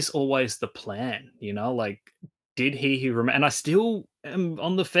 was this always the plan? Like, did He Who Remain? And I still am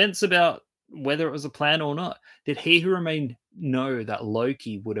on the fence about whether it was a plan or not. Did He Who Remain know that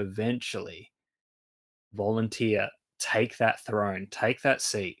Loki would eventually volunteer, take that throne, take that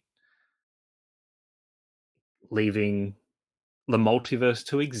seat, leaving the multiverse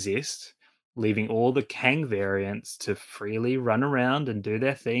to exist, leaving all the Kang variants to freely run around and do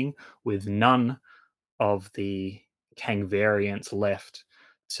their thing, with none of the Kang variants left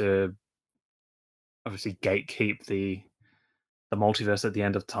to obviously gatekeep the multiverse at the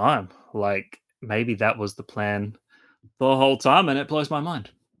end of time? Like, maybe that was the plan the whole time, and it blows my mind.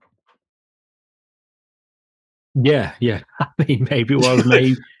 Yeah. I mean, maybe it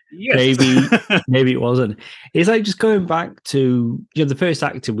was, Yes. maybe it wasn't. It's like just going back to the first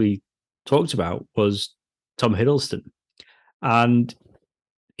actor we talked about was Tom Hiddleston, and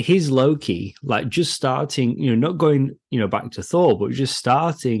his Loki, like just starting, not going, back to Thor, but just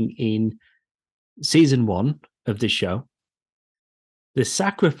starting in season 1 of this show. The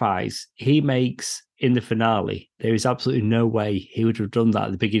sacrifice he makes in the finale, there is absolutely no way he would have done that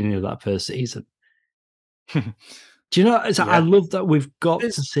at the beginning of that first season. Do you know? I love that we've got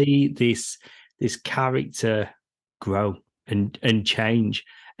to see this character grow and change,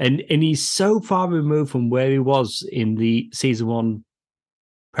 and he's so far removed from where he was in the season 1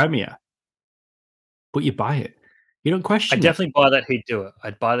 premiere, but you buy it. You don't question I it. definitely buy that he'd do it.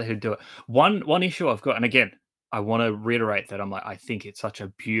 I'd buy that he'd do it. One issue I've got, and again, I want to reiterate that I'm like, I think it's such a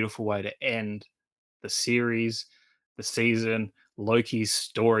beautiful way to end the series, the season, Loki's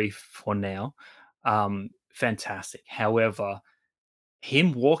story for now. Fantastic. However,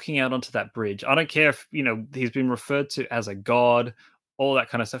 him walking out onto that bridge, I don't care if, he's been referred to as a god, all that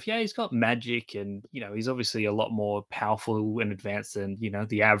kind of stuff. Yeah, he's got magic, and, he's obviously a lot more powerful and advanced than,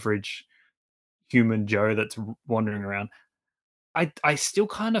 the average human Joe that's wandering around. I still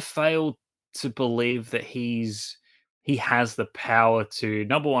kind of fail to believe that he has the power to,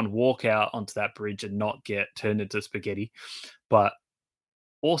 number one, walk out onto that bridge and not get turned into spaghetti, but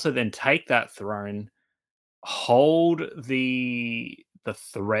also then take that throne, hold the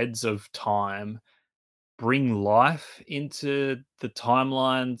threads of time, bring life into the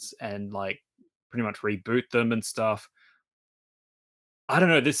timelines, and like pretty much reboot them and stuff. I don't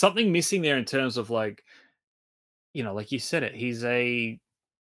know. There's something missing there in terms of like, like you said it. He's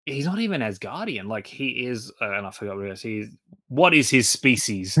not even Asgardian. Like, he is, and I forgot what it is. What is his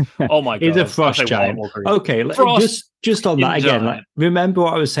species? Oh my He's god! a I was gonna frost say giant. Wild Okay, Frost just on that again. Like, giant. remember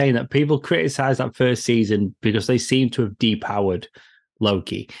what I was saying, that people criticize that first season because they seem to have depowered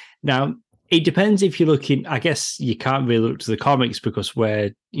Loki. Now, it depends if you're looking. I guess you can't really look to the comics because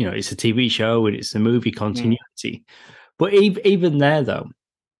it's a TV show and it's a movie continuity. But even there, though,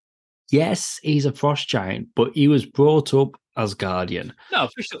 yes, he's a frost giant, but he was brought up Asgardian. No,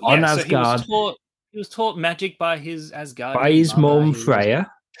 for sure. On Yeah, so Asgard, he was taught magic by his by Asgardian his mother. mum He was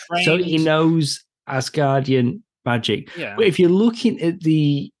Freya, so he trained. knows Asgardian magic. Yeah. But if you're looking at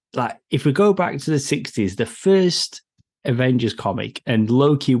if we go back to the 60s, the first Avengers comic, and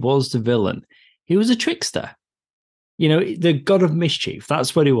Loki was the villain, he was a trickster. The god of mischief.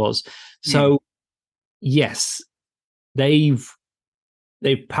 That's what he was. So yes, they've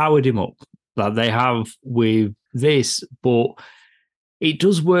powered him up, like they have with this, but it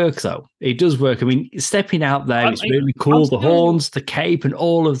does work, though. It does work. I mean, stepping out there, it's really cool. The horns, the cape, and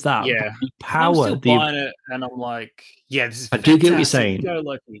all of that. Yeah, but the power. I'm still buying it, and I'm like, yeah, this is I fantastic. do get what you're saying. Go,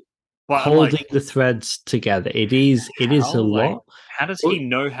 Loki. But holding the threads together, it is a lot. How does he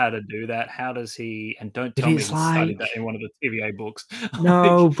know how to do that? How does he? And don't tell me he studied that in one of the TVA books.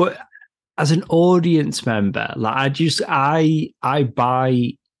 No, but as an audience member, like I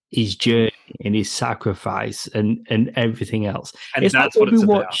buy his journey and his sacrifice and everything else. And It's like that's when what we it's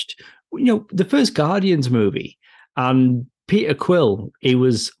about. watched, the first Guardians movie, and Peter Quill, he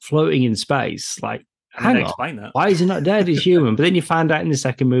was floating in space. Like, And then hang they on, explain that. why is he not dead? He's human. But then you find out in the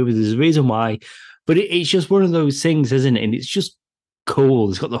second movie there's a reason why. But it's just one of those things, isn't it? And it's just cool.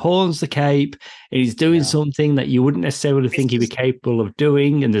 He's got the horns, the cape, and he's doing something that you wouldn't necessarily think he'd be capable of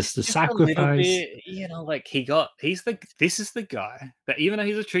doing. And there's the just a little sacrifice. bit, like this is the guy that even though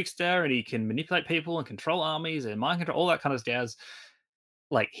he's a trickster and he can manipulate people and control armies and mind control, all that kind of jazz,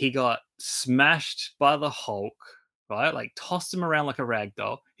 like he got smashed by the Hulk, right? Like tossed him around like a rag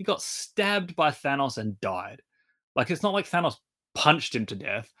doll. He got stabbed by Thanos and died. Like it's not like Thanos punched him to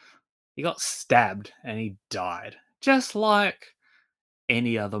death. He got stabbed and he died. Just like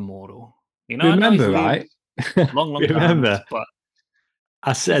any other mortal. I know he's Remember, lived right? long, long times, Remember, but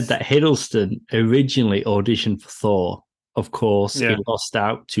I said that Hiddleston originally auditioned for Thor. Of course, he yeah. lost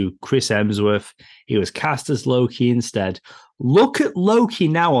out to Chris Hemsworth. He was cast as Loki instead. Look at Loki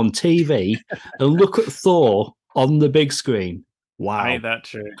now on TV and look at Thor on the big screen. Wow. Ain't that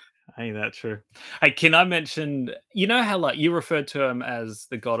true? Ain't that true? Hey, can I mention, how like you referred to him as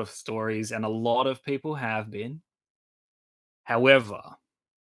the god of stories, and a lot of people have been. However,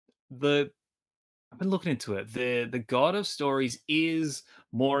 the I've been looking into it. The god of stories is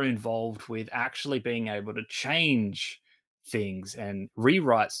more involved with actually being able to change things and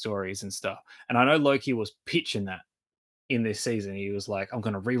rewrite stories and stuff. And I know Loki was pitching that in this season. He was like, I'm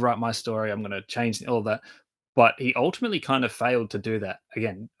going to rewrite my story. I'm going to change all that. But he ultimately kind of failed to do that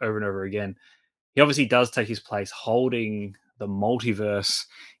again, over and over again. He obviously does take his place holding the multiverse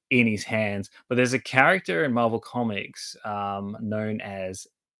in his hands. But there's a character in Marvel Comics known as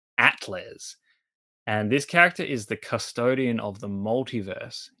Atlas. And this character is the custodian of the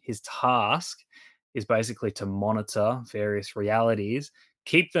multiverse. His task is basically to monitor various realities,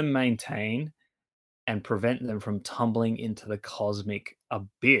 keep them maintained, and prevent them from tumbling into the cosmic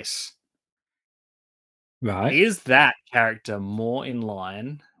abyss. Right. Is that character more in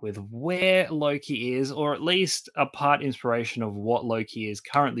line with where Loki is, or at least a part inspiration of what Loki is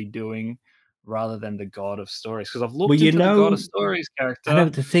currently doing, rather than the God of Stories? Because I've Well, looked into the God of Stories I know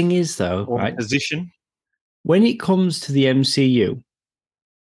character the thing is, though, or the right? position. When it comes to the MCU,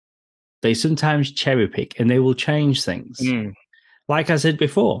 they sometimes cherry pick and they will change things. Mm. Like I said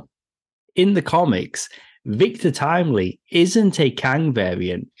before, in the comics, Victor Timely isn't a Kang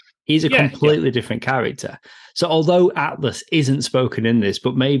variant. He's a completely different character. So although Atlas isn't spoken in this,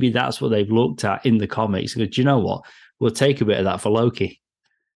 but maybe that's what they've looked at in the comics. Because do you know what? We'll take a bit of that for Loki.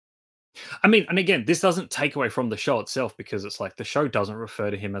 I mean, and again, this doesn't take away from the show itself, because it's like the show doesn't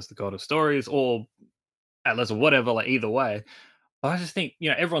refer to him as the God of Stories or Atlas or whatever, like either way. But I just think,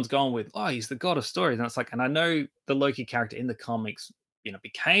 everyone's going with, oh, he's the God of Stories. And it's like, and I know the Loki character in the comics,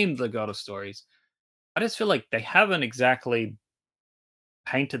 became the God of Stories. I just feel like they haven't exactly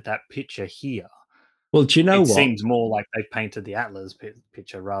painted that picture here. Well, do you know It what? seems more like they've painted the Atlas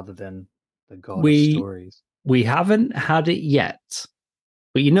picture rather than the God of We Stories. we haven't had it yet.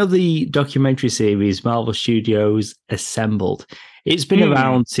 But the documentary series Marvel Studios Assembled? It's been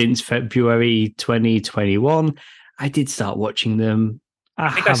around since February 2021. I did start watching them. I I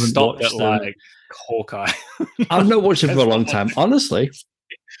think I haven't stopped at watched them. like Hawkeye. I've not watched them for a long time. Honestly,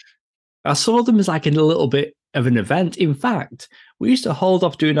 I saw them as like a little bit of an event. In fact, we used to hold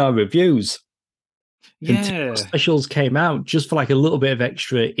off doing our reviews until Yeah. specials came out just for like a little bit of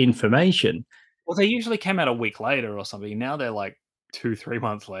extra information. Well, they usually came out a week later or something. Now they're like 2-3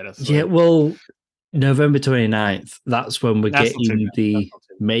 months later. So Yeah, well, November 29th, that's when we're that's not too getting bad. That's the not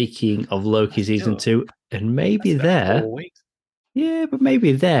too bad. making of Loki season Still, 2. And maybe that's about there, 4 weeks. yeah, but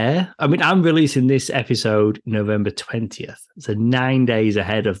maybe there. I mean, I'm releasing this episode November 20th. So 9 days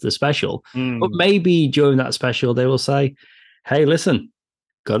ahead of the special. But maybe during that special, they will say, hey, listen,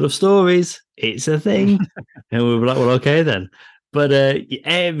 God of Stories, it's a thing. And we'll be like, well, okay then. But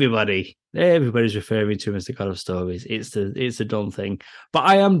everybody's referring to him as the God of Stories. It's a done thing. But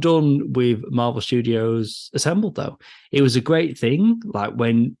I am done with Marvel Studios Assembled, though. It was a great thing. Like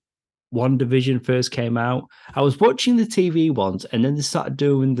when WandaVision first came out, I was watching the TV ones, and then they started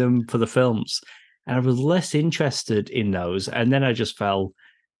doing them for the films, and I was less interested in those. And then I just fell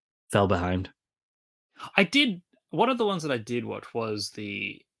behind. I did. One of the ones that I did watch was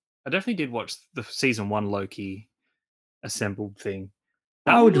I definitely did watch the season 1 Loki assembled thing.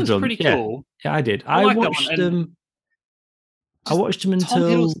 That I would one have was done, pretty yeah, cool. yeah, I did. I like that one, and I just watched them Tom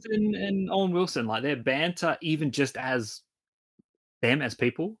until Hiddleston and Owen Wilson, like their banter, even just as them as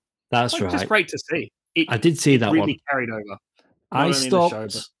people, that's like just right. great to see. I did see It that one. really carried over, I not only in the show,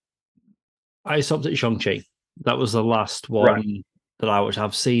 but stopped. I stopped at Shang-Chi. That was the last right. one that I watched.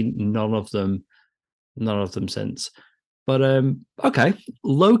 I've seen none of them since. But okay,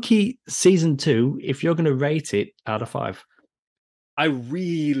 Loki season 2. If you're going to rate it out of 5, I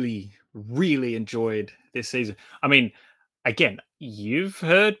really, really enjoyed this season. I mean, again, you've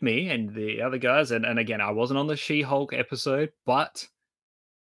heard me and the other guys, and again, I wasn't on the She-Hulk episode, but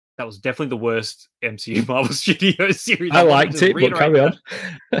that was definitely the worst MCU Marvel Studios series. I I want to liked just it, but reiterate carry that.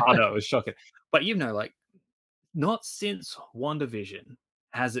 on. Oh no, it was shocking. But like not since WandaVision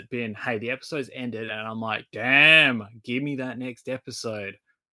has it been, hey, the episode's ended, and I'm like, damn, give me that next episode.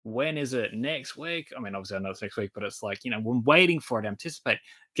 When is it? Next week? I mean, obviously I know it's next week, but it's like, we're waiting for it, anticipate,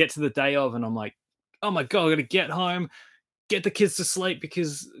 get to the day of, and I'm like, oh my God, I gotta get home, get the kids to sleep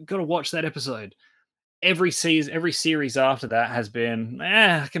because gotta watch that episode. Every season, every series after that has been,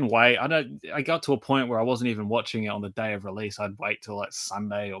 I can wait. I got to a point where I wasn't even watching it on the day of release. I'd wait till like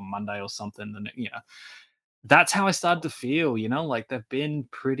Sunday or Monday or something. And that's how I started to feel, like they've been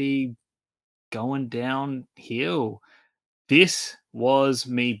pretty going downhill. This was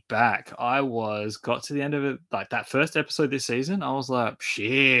me back. Got to the end of it, like that first episode this season. I was like,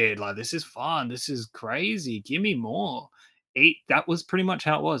 shit, like this is fun. This is crazy. Give me more. That was pretty much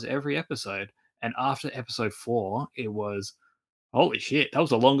how it was every episode. And after episode 4, it was, holy shit, that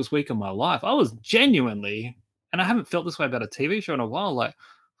was the longest week of my life. I was genuinely, and I haven't felt this way about a TV show in a while, like,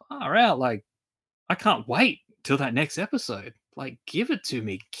 far out, like, I can't wait till that next episode. Like, give it to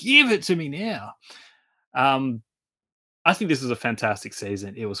me. Give it to me now. I think this is a fantastic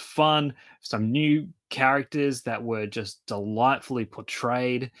season. It was fun. Some new characters that were just delightfully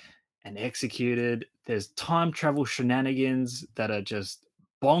portrayed and executed. There's time travel shenanigans that are just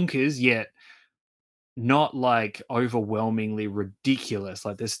bonkers, yet not like overwhelmingly ridiculous.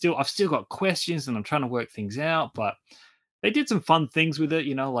 Like I've still got questions and I'm trying to work things out, but they did some fun things with it,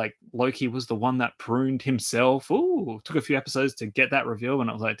 like Loki was the one that pruned himself. Ooh, took a few episodes to get that reveal, and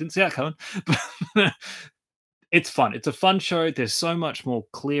I was like, didn't see that coming. But it's fun. It's a fun show. There's so much more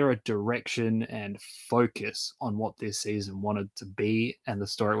clearer direction and focus on what this season wanted to be and the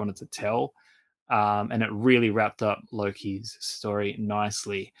story it wanted to tell. And it really wrapped up Loki's story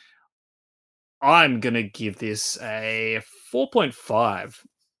nicely. I'm going to give this a 4.5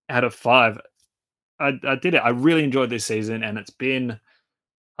 out of 5. I did it. I really enjoyed this season, and it's been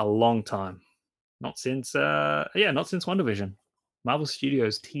a long time. Not since not since WandaVision. Marvel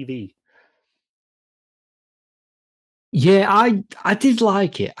Studios TV. Yeah, I did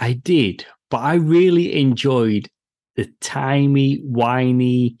like it. I did, but I really enjoyed the timey,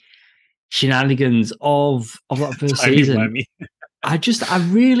 whiny shenanigans of that first Timey season. wimey. I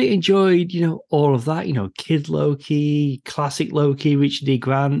really enjoyed, all of that, Kid Loki, classic Loki, Richard D.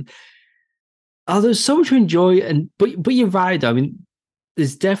 Grant. Oh, there's so much to enjoy, but you're right, though. I mean,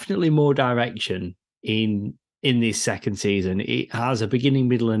 there's definitely more direction in this second season. It has a beginning,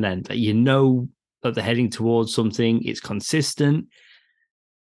 middle, and end. That that they're heading towards something. It's consistent.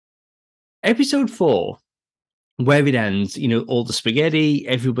 Episode 4, where it ends, all the spaghetti,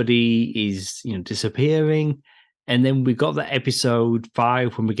 everybody is, disappearing. And then we got that episode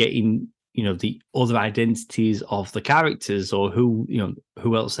 5 when we're getting, the other identities of the characters or who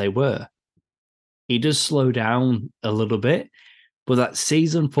else they were. It does slow down a little bit, but that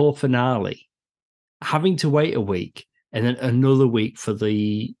season 4 finale, having to wait a week and then another week for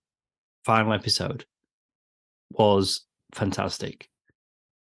the final episode was fantastic.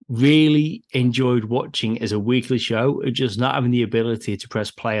 Really enjoyed watching as a weekly show, just not having the ability to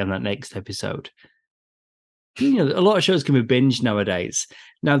press play on that next episode. A lot of shows can be binged nowadays.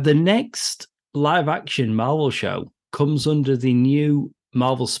 Now, the next live action Marvel show comes under the new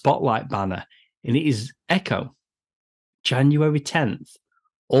Marvel Spotlight banner, and it is Echo. January 10th.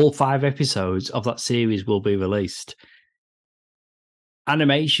 All 5 episodes of that series will be released.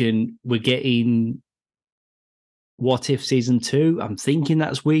 Animation, we're getting What If Season 2. I'm thinking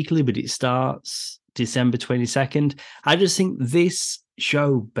that's weekly, but it starts December 22nd. I just think this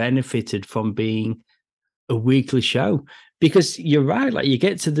show benefited from being a weekly show because you're right. Like, you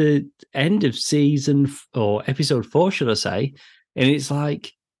get to the end of season or episode 4, should I say, and it's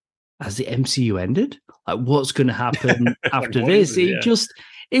like, has the MCU ended? Like, what's going to happen after Like, this? Yeah.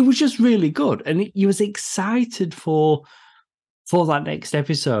 It was just really good, and you was excited for that next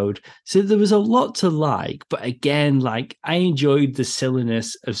episode. So there was a lot to like, but again, like, I enjoyed the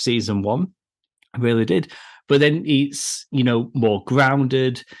silliness of season 1. I really did. But then it's, more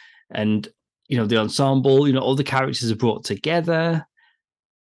grounded, and, the ensemble, all the characters are brought together.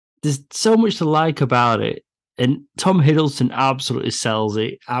 There's so much to like about it. And Tom Hiddleston absolutely sells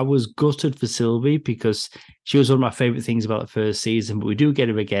it. I was gutted for Sylvie because she was one of my favorite things about the first season, but we do get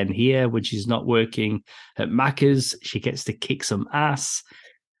her again here when she's not working at Macca's. She gets to kick some ass.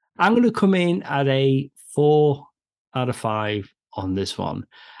 I'm going to come in at a 4 out of 5 on this one.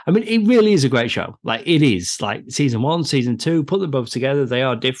 I mean, it really is a great show. Like, it is. Like, season 1, season 2, put them both together. They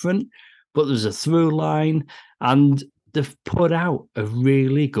are different, but there's a through line, and they've put out a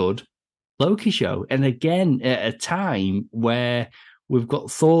really good Loki show. And again, at a time where we've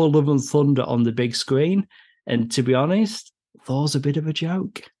got Thor Love and Thunder on the big screen. And to be honest, Thor's a bit of a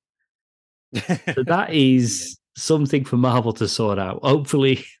joke. So that is something for Marvel to sort out.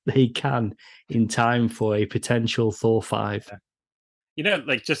 Hopefully they can in time for a potential Thor 5. You know,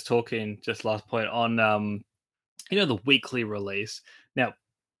 like just talking, just last point on, you know, the weekly release. Now,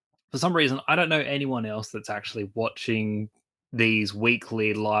 for some reason, I don't know anyone else that's actually watching these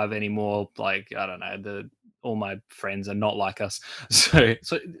weekly live anymore. Like, I don't know, all my friends are not like us. So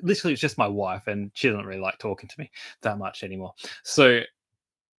literally it's just my wife, and she doesn't really like talking to me that much anymore. So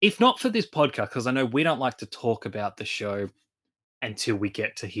if not for this podcast, because I know we don't like to talk about the show until we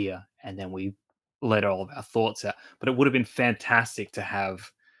get to here and then we let all of our thoughts out. But it would have been fantastic to have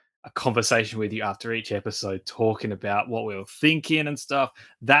a conversation with you after each episode, talking about what we were thinking and stuff.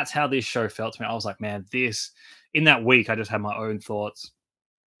 That's how this show felt to me. I was like, man, in that week, I just had my own thoughts,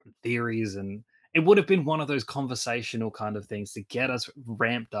 theories, and it would have been one of those conversational kind of things to get us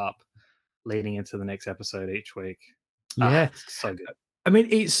ramped up leading into the next episode each week. Yeah. So good. I mean,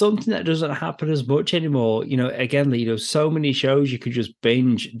 it's something that doesn't happen as much anymore. You know, again, so many shows you could just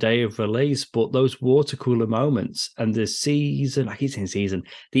binge day of release, but those water cooler moments and the season, I keep saying season,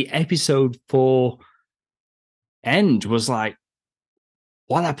 the episode 4 end was like,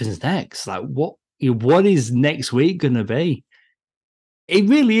 what happens next? Like, what is next week going to be? It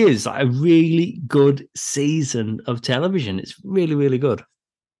really is like a really good season of television. It's really, really good.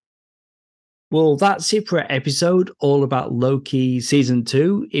 Well, that's it for our episode all about Loki Season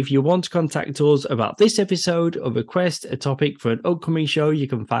 2. If you want to contact us about this episode or request a topic for an upcoming show, you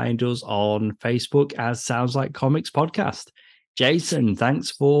can find us on Facebook as Sounds Like Comics Podcast. Jason,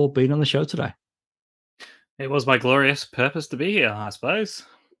 thanks for being on the show today. It was my glorious purpose to be here, I suppose.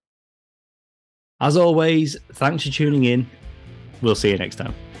 As always, thanks for tuning in. We'll see you next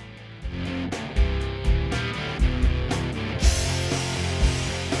time.